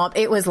womp womp.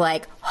 It was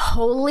like,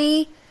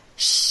 holy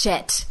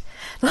shit.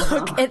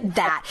 Look at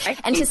that.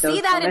 And to see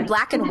that in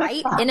black and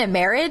white in a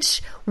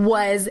marriage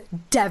was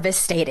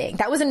devastating.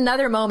 That was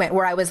another moment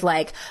where I was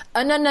like,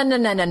 oh,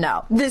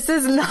 no. This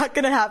is not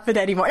going to happen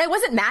anymore. And I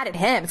wasn't mad at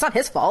him. It's not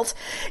his fault.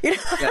 Yeah.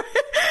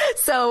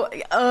 So,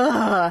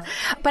 but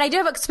I do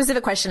have a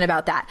specific question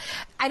about that.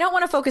 I don't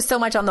want to focus so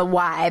much on the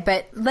why,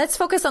 but let's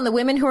focus on the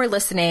women who are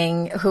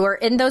listening, who are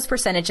in those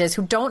percentages,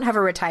 who don't have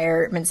a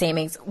retirement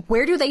savings.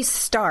 Where do they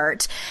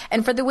start?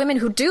 And for the women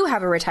who do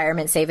have a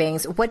retirement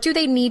savings, what do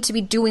they need to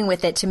be doing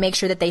with it to make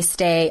sure that they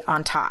stay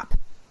on top?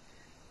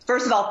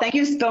 First of all, thank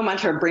you so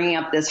much for bringing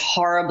up this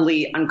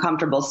horribly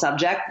uncomfortable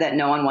subject that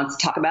no one wants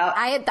to talk about.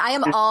 I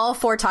am all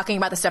for talking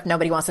about the stuff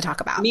nobody wants to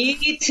talk about.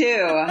 Me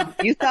too.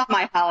 You saw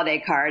my holiday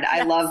card.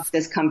 I love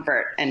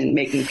discomfort and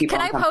making people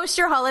Can I post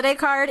your holiday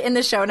card in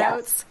the show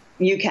notes?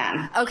 Yes, you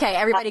can. Okay,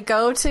 everybody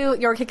go to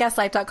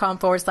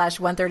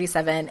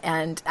yourkickasslife.com/137,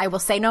 and I will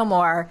say no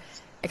more,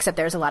 except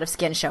there's a lot of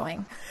skin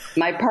showing.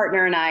 My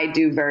partner and I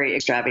do very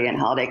extravagant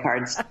holiday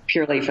cards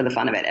purely for the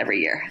fun of it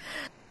every year.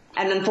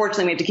 And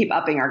unfortunately, we have to keep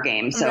upping our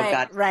game. So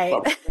right.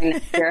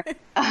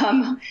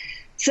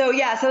 So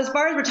as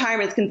far as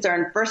retirement is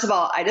concerned, first of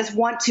all, I just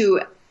want to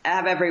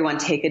have everyone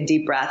take a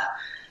deep breath,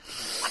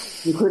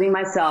 including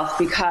myself,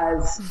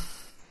 because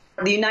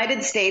the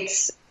United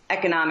States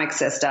economic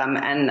system,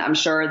 and I'm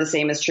sure the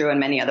same is true in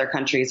many other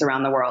countries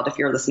around the world, if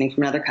you're listening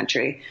from another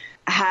country,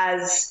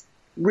 has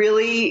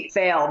really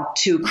failed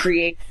to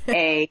create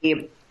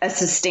a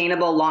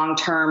sustainable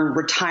long-term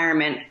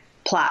retirement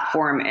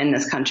platform in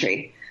this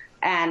country.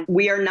 And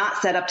we are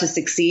not set up to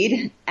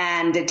succeed.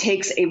 And it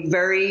takes a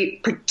very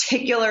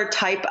particular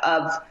type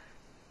of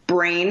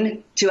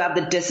brain to have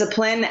the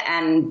discipline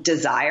and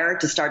desire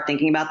to start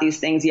thinking about these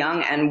things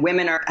young. And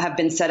women have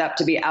been set up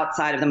to be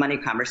outside of the money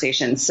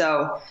conversation.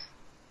 So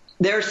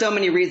there are so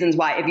many reasons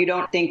why, if you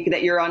don't think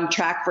that you're on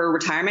track for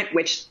retirement,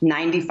 which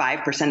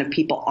 95% of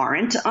people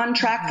aren't on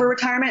track for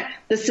retirement,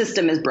 the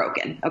system is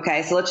broken.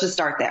 Okay, so let's just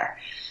start there.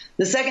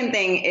 The second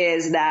thing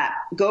is that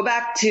go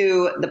back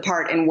to the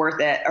part in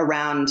Worth It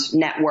around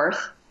net worth.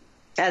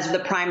 as the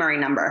primary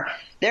number.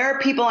 There are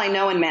people I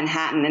know in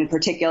Manhattan in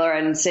particular,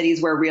 and in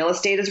cities where real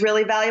estate is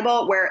really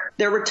valuable, where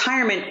their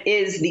retirement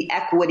is the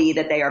equity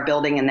that they are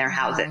building in their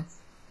houses.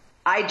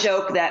 I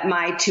joke that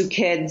my 2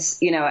 kids,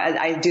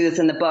 I do this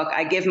in the book,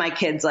 I give my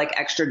kids like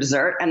extra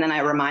dessert, and then I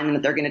remind them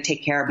that they're going to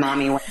take care of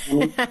mommy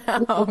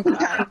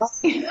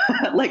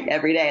like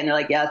every day. And they're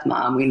like, yes,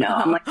 mom, we know.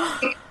 I'm like, take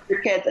care of your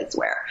kids, I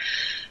swear.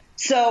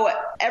 So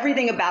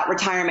everything about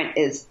retirement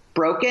is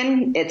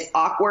broken, it's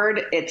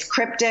awkward, it's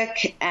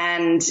cryptic,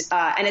 and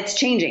it's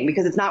changing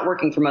because it's not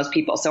working for most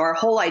people. So our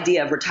whole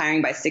idea of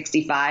retiring by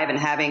 65 and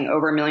having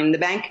over $1 million in the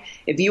bank,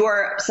 if you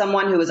are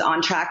someone who is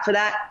on track for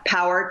that,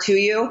 power to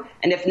you.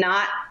 And if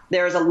not,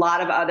 there's a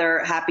lot of other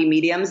happy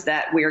mediums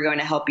that we are going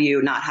to help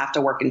you not have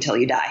to work until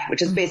you die,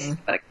 which is basically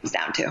what it comes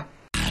down to.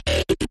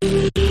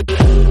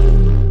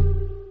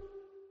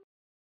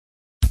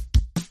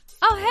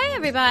 Oh, hey,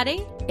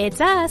 everybody.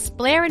 It's us,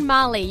 Blair and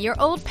Molly, your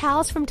old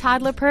pals from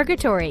Toddler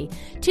Purgatory.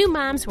 2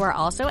 moms who are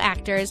also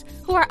actors,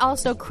 who are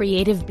also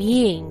creative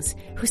beings,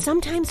 who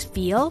sometimes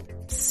feel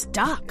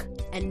stuck.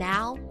 And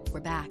now we're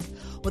back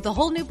with a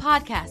whole new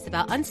podcast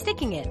about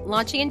unsticking it,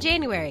 launching in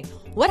January.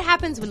 What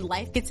happens when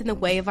life gets in the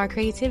way of our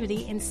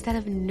creativity instead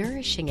of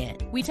nourishing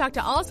it? We talk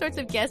to all sorts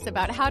of guests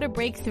about how to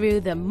break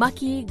through the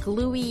mucky,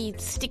 gluey,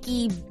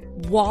 sticky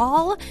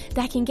wall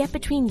that can get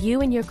between you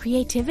and your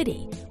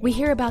creativity. We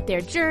hear about their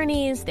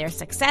journeys, their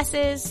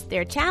successes,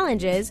 their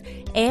challenges,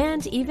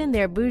 and even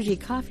their bougie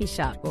coffee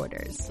shop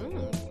orders.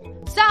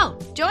 So,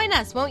 join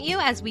us, won't you,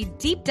 as we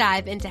deep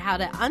dive into how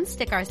to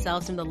unstick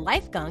ourselves from the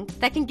life gunk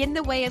that can get in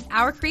the way of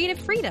our creative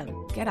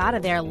freedom. Get out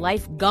of there,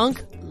 life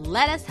gunk.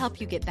 Let us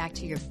help you get back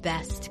to your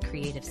best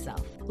creative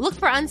self. Look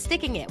for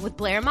Unsticking It with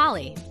Blair and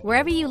Molly,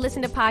 wherever you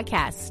listen to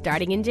podcasts,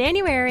 starting in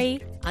January.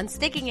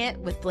 Unsticking It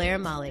with Blair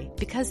and Molly,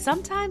 because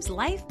sometimes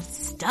life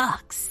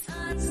sucks.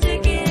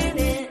 Unsticking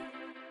it.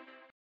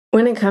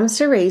 When it comes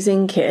to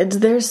raising kids,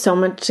 there's so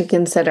much to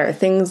consider.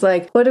 Things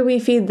like, what do we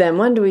feed them?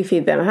 When do we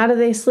feed them? How do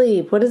they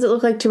sleep? What does it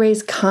look like to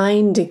raise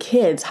kind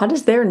kids? How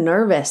does their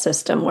nervous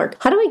system work?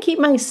 How do I keep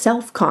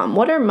myself calm?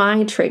 What are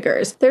my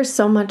triggers? There's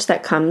so much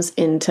that comes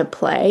into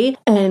play,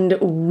 and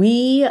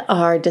we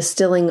are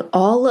distilling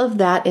all of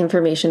that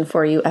information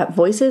for you at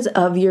Voices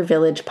of Your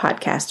Village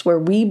podcast, where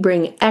we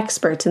bring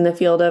experts in the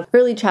field of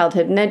early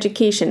childhood and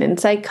education and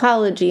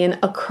psychology and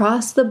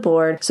across the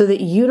board so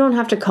that you don't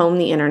have to comb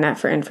the internet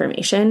for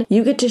information.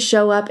 You get to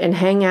show up and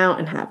hang out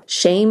and have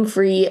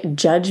shame-free,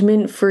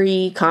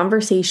 judgment-free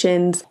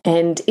conversations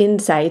and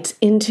insights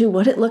into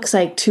what it looks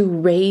like to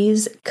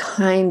raise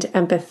kind,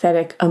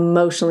 empathetic,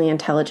 emotionally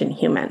intelligent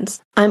humans.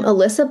 I'm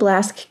Alyssa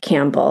Blask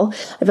Campbell.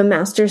 I have a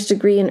master's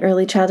degree in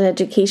early childhood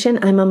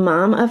education. I'm a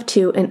mom of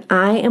 2, and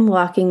I am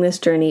walking this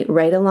journey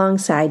right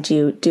alongside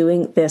you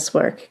doing this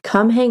work.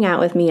 Come hang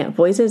out with me at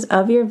Voices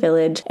of Your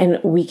Village, and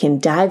we can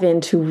dive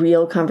into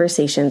real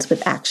conversations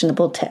with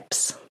actionable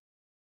tips.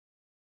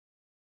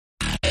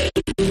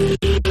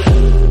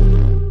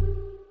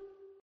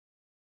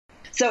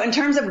 So in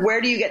terms of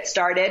where do you get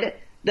started,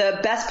 the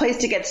best place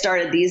to get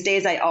started these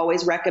days, I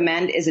always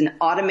recommend, is an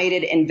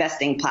automated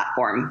investing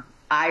platform.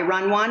 I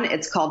run one.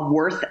 It's called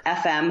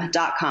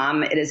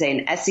worthfm.com. It is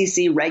an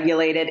SEC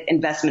regulated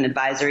investment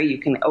advisory. You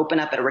can open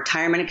up a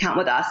retirement account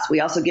with us. We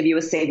also give you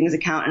a savings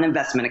account and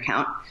investment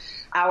account.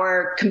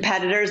 Our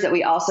competitors that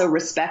we also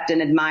respect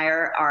and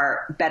admire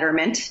are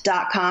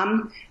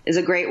betterment.com is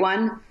a great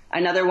one.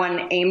 Another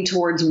one aimed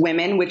towards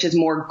women, which is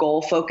more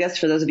goal focused.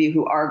 For those of you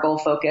who are goal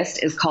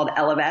focused, is called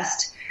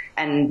Ellevest.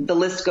 And the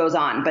list goes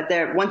on. But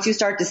once you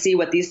start to see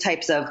what these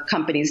types of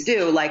companies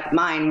do, like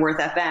mine, Worth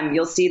FM,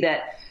 you'll see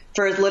that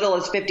for as little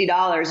as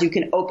 $50, you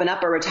can open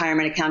up a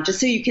retirement account just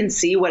so you can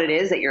see what it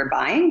is that you're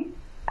buying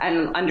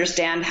and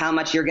understand how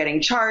much you're getting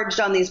charged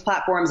on these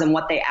platforms and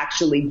what they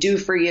actually do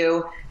for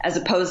you, as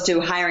opposed to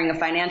hiring a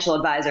financial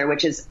advisor,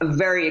 which is a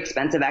very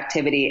expensive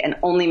activity and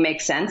only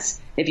makes sense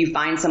if you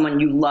find someone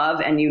you love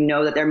and you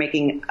know that they're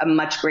making a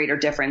much greater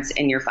difference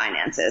in your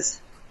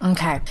finances.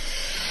 Okay.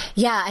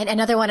 Yeah. And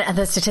another one of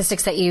the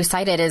statistics that you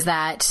cited is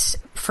that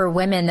for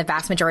women, the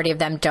vast majority of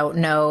them don't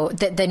know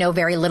that they know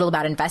very little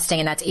about investing,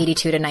 and that's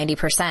 82 to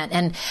 90%.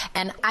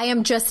 And I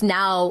am just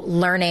now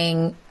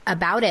learning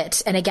about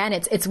it. And again,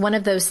 it's one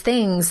of those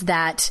things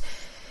that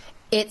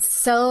it's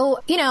so,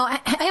 I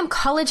am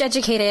college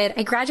educated.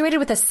 I graduated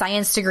with a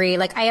science degree.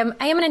 Like I am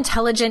an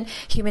intelligent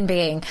human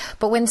being.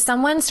 But when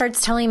someone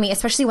starts telling me,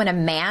 especially when a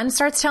man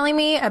starts telling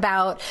me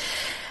about,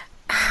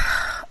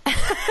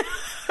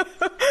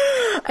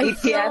 I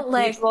feel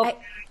like, Well,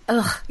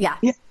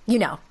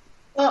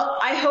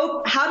 I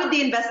hope, how did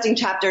the investing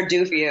chapter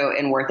do for you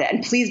in Worth It?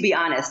 And please be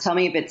honest. Tell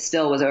me if it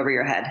still was over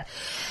your head.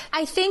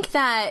 I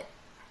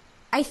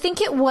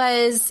think it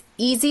was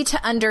easy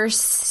to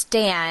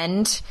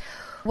understand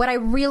What I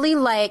really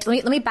liked,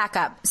 let me back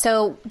up.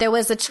 So there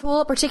was a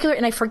tool particular,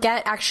 and I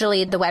forget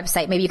actually the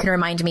website, maybe you can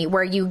remind me,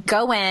 where you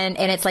go in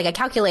and it's like a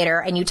calculator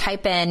and you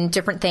type in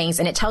different things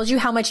and it tells you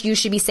how much you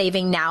should be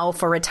saving now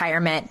for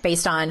retirement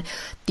based on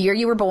the year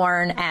you were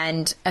born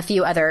and a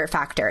few other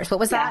factors. What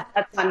was that?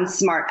 That's on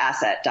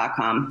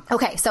smartasset.com.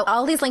 Okay. So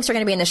all these links are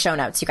going to be in the show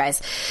notes, you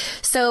guys.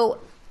 So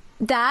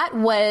that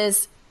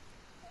was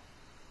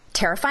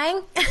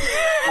terrifying.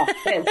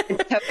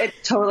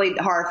 It's totally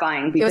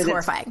horrifying. Because it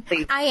was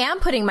horrifying. I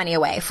am putting money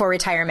away for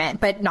retirement,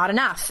 but not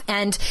enough.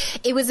 And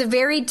it was a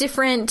very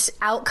different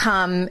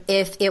outcome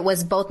if it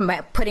was both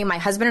putting my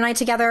husband and I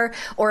together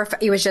or if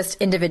it was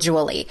just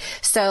individually.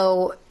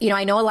 So,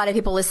 I know a lot of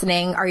people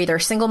listening are either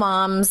single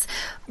moms,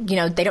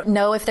 they don't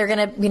know if they're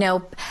going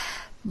to,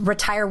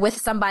 retire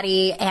with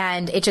somebody,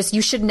 and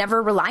you should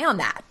never rely on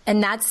that.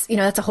 And that's,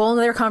 that's a whole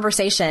other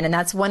conversation. And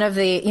that's one of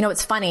the,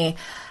 it's funny,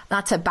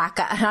 not to back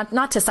up,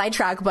 not to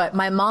sidetrack, but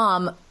my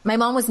mom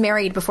was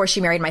married before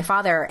she married my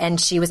father,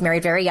 and she was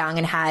married very young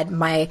and had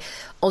my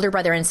older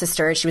brother and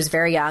sister. She was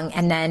very young.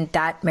 And then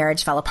that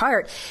marriage fell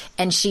apart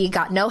and she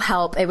got no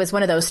help. It was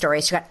one of those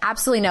stories. She got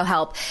absolutely no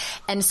help.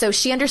 And so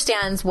she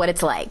understands what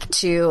it's like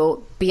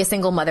to be a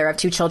single mother of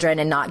 2 children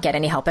and not get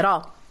any help at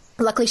all.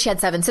 Luckily, she had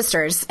 7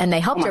 sisters and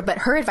they helped her. But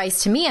her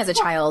advice to me as a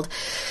child,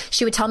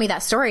 she would tell me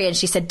that story and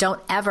she said,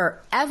 don't ever,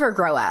 ever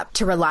grow up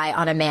to rely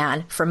on a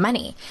man for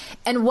money.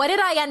 And what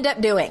did I end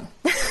up doing?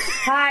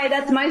 Hi,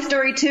 that's my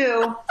story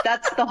too.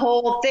 That's the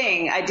whole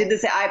thing. I did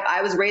this.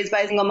 I was raised by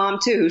a single mom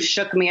too, who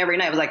shook me every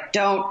night. I was like,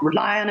 don't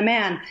rely on a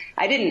man.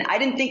 I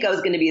didn't think I was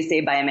going to be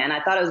saved by a man.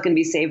 I thought I was going to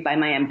be saved by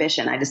my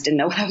ambition. I just didn't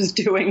know what I was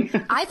doing.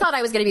 I thought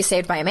I was going to be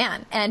saved by a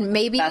man, and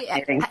maybe,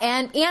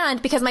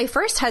 and because my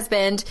first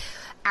husband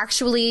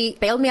actually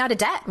bailed me out of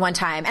debt one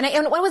time. And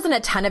it wasn't a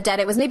ton of debt.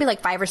 It was maybe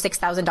like $5,000 or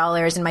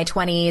 $6,000 in my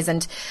 20s.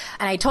 And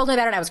I told him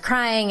about it and I was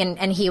crying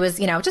and he was,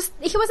 he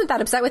wasn't that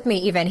upset with me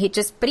even.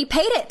 But he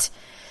paid it.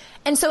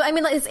 And so, I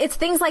mean, it's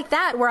things like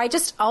that where I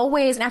just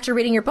always, and after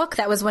reading your book,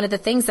 that was one of the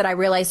things that I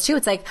realized too.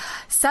 It's like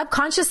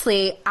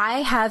subconsciously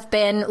I have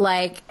been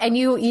like, and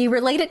you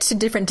relate it to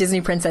different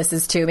Disney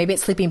princesses too. Maybe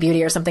it's Sleeping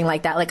Beauty or something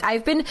like that. Like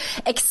I've been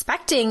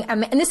expecting,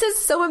 and this is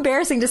so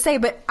embarrassing to say,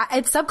 but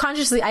it's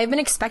subconsciously, I've been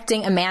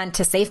expecting a man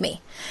to save me.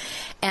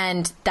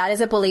 And that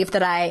is a belief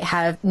that I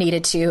have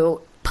needed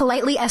to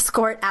politely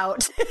escort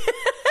out.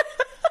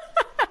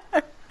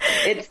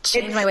 It's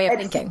my way of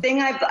thinking. The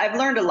thing I've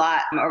learned a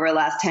lot over the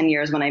last 10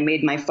 years when I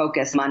made my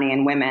focus money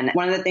and women.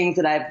 One of the things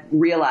that I've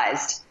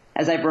realized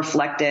as I've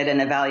reflected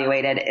and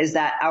evaluated is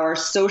that our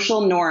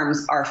social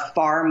norms are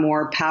far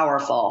more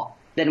powerful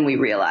than we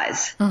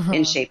realize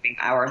in shaping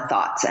our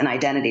thoughts and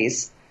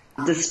identities.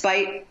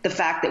 Despite the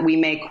fact that we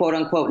may quote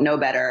unquote know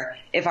better,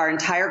 if our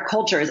entire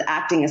culture is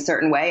acting a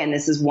certain way, and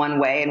this is one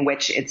way in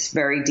which it's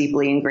very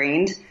deeply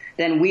ingrained,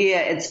 then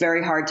it's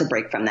very hard to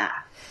break from that.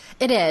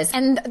 It is.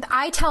 And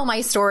I tell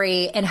my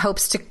story in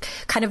hopes to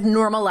kind of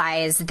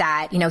normalize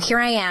that, here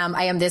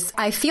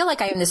I feel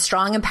like I am this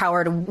strong,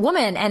 empowered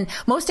woman. And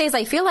most days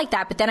I feel like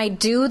that, but then I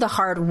do the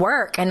hard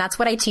work. And that's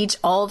what I teach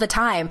all the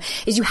time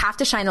is you have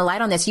to shine the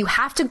light on this. You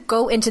have to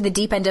go into the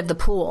deep end of the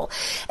pool.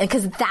 And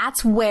because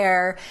that's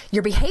where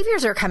your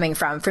behaviors are coming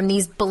from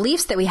these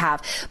beliefs that we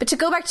have. But to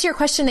go back to your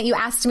question that you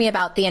asked me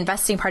about the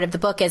investing part of the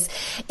book is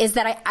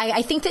that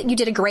I think that you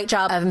did a great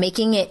job of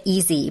making it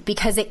easy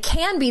because it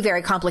can be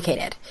very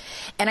complicated.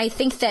 And I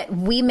think that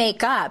we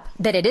make up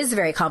that it is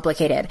very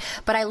complicated,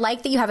 but I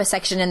like that you have a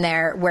section in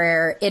there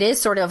where it is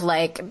sort of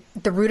like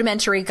the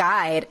rudimentary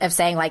guide of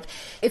saying like,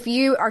 if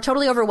you are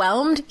totally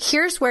overwhelmed,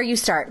 here's where you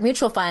start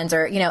mutual funds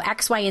or,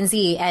 X, Y, and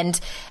Z. And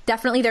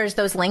definitely there's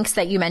those links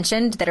that you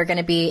mentioned that are going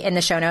to be in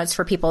the show notes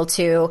for people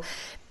to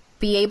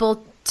be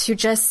able to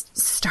just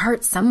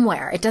start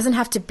somewhere. It doesn't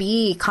have to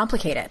be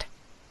complicated.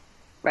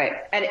 Right.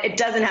 And it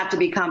doesn't have to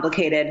be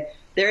complicated.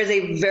 There is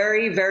a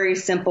very, very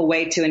simple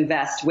way to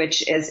invest,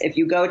 which is if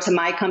you go to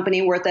my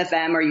company, Worth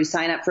FM, or you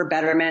sign up for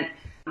Betterment,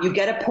 you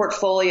get a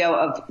portfolio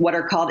of what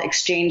are called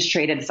exchange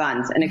traded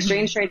funds. And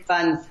exchange traded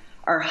funds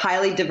are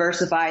highly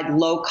diversified,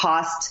 low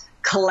cost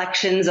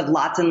collections of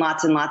lots and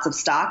lots and lots of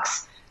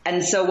stocks.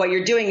 And so what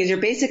you're doing is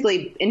you're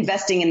basically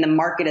investing in the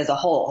market as a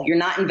whole. You're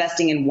not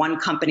investing in one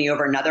company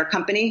over another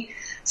company.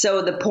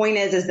 So the point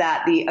is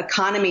that the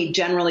economy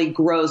generally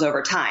grows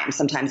over time.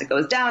 Sometimes it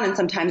goes down and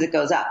sometimes it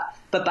goes up.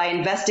 But by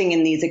investing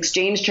in these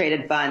exchange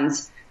traded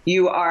funds,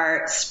 you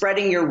are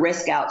spreading your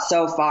risk out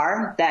so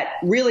far that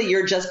really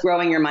you're just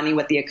growing your money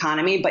with the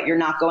economy, but you're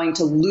not going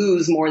to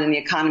lose more than the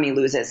economy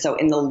loses. So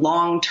in the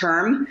long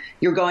term,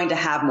 you're going to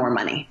have more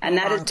money. And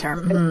that is a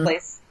good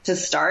place to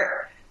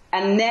start.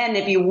 And then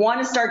if you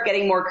want to start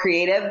getting more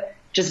creative,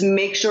 just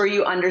make sure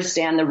you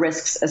understand the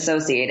risks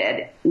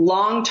associated.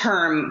 Long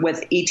term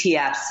with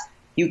ETFs,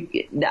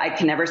 I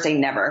can never say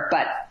never,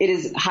 but it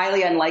is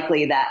highly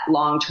unlikely that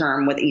long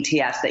term with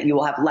ETFs that you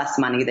will have less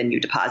money than you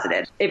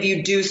deposited. If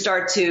you do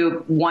start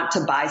to want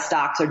to buy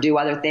stocks or do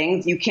other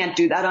things, you can't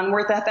do that on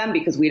Worth FM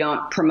because we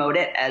don't promote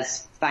it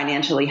as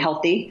financially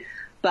healthy.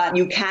 but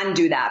you can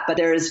do that. But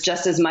there's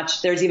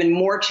even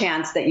more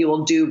chance that you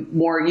will do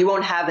more. You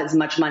won't have as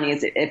much money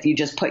as if you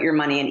just put your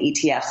money in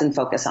ETFs and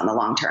focus on the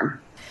long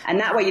term. And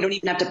that way you don't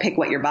even have to pick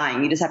what you're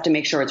buying. You just have to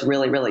make sure it's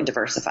really, really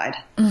diversified.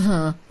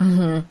 Mm-hmm,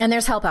 mm-hmm. And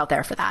there's help out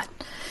there for that.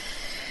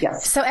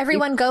 Yes. So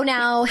everyone go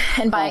now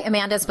and buy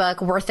Amanda's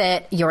book, Worth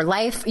It, Your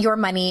Life, Your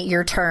Money,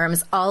 Your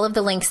Terms. All of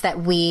the links that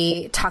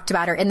we talked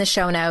about are in the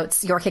show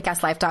notes,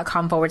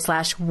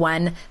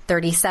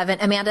 yourkickasslife.com/137.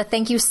 Amanda,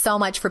 thank you so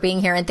much for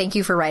being here and thank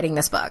you for writing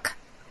this book.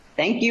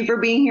 Thank you for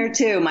being here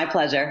too. My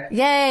pleasure.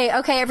 Yay.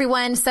 Okay,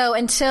 everyone. So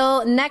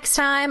until next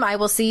time, I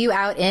will see you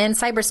out in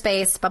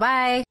cyberspace.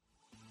 Bye-bye.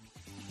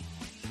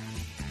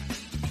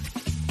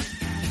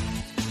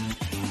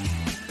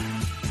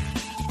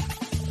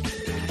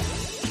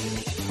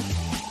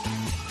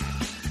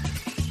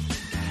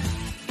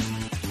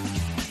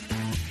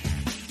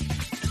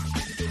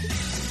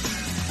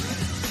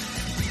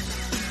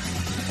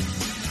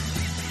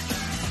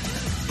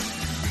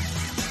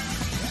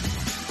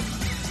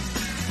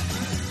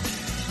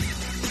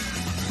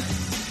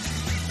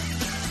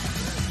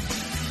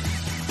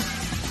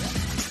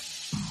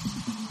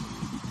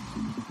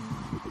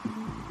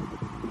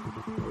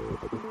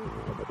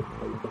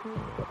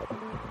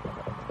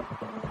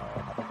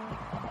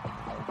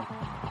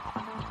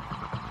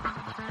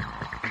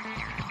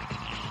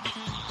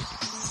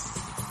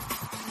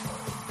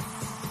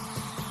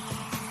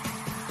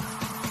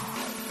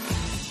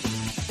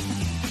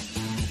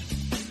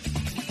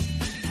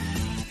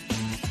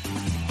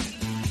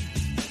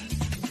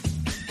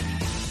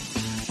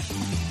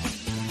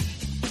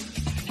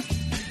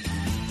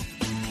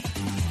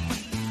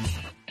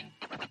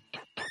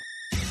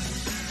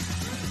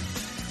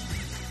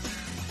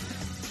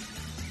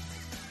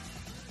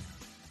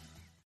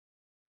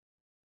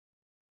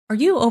 Are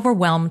you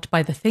overwhelmed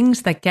by the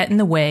things that get in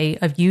the way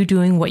of you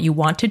doing what you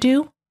want to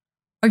do?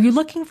 Are you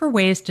looking for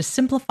ways to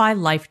simplify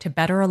life to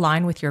better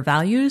align with your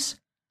values?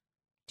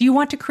 Do you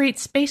want to create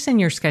space in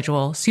your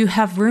schedule so you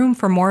have room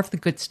for more of the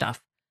good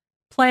stuff?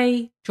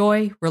 Play,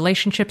 joy,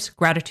 relationships,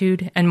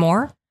 gratitude, and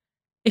more?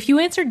 If you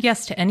answered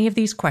yes to any of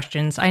these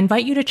questions, I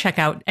invite you to check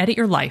out Edit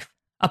Your Life,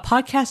 a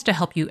podcast to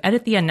help you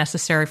edit the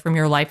unnecessary from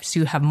your life so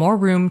you have more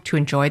room to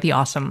enjoy the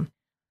awesome.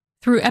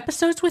 Through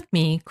episodes with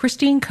me,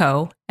 Christine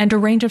Coe, and a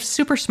range of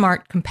super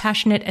smart,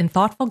 compassionate, and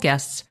thoughtful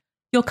guests,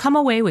 you'll come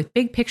away with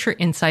big picture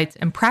insights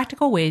and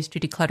practical ways to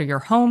declutter your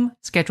home,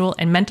 schedule,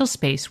 and mental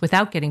space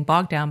without getting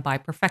bogged down by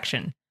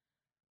perfection.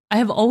 I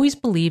have always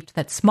believed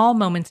that small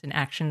moments and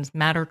actions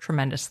matter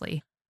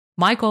tremendously.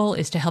 My goal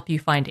is to help you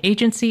find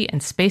agency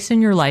and space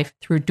in your life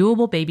through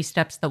doable baby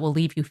steps that will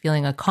leave you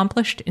feeling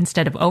accomplished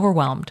instead of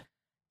overwhelmed.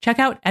 Check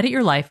out Edit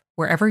Your Life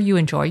wherever you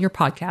enjoy your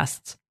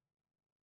podcasts.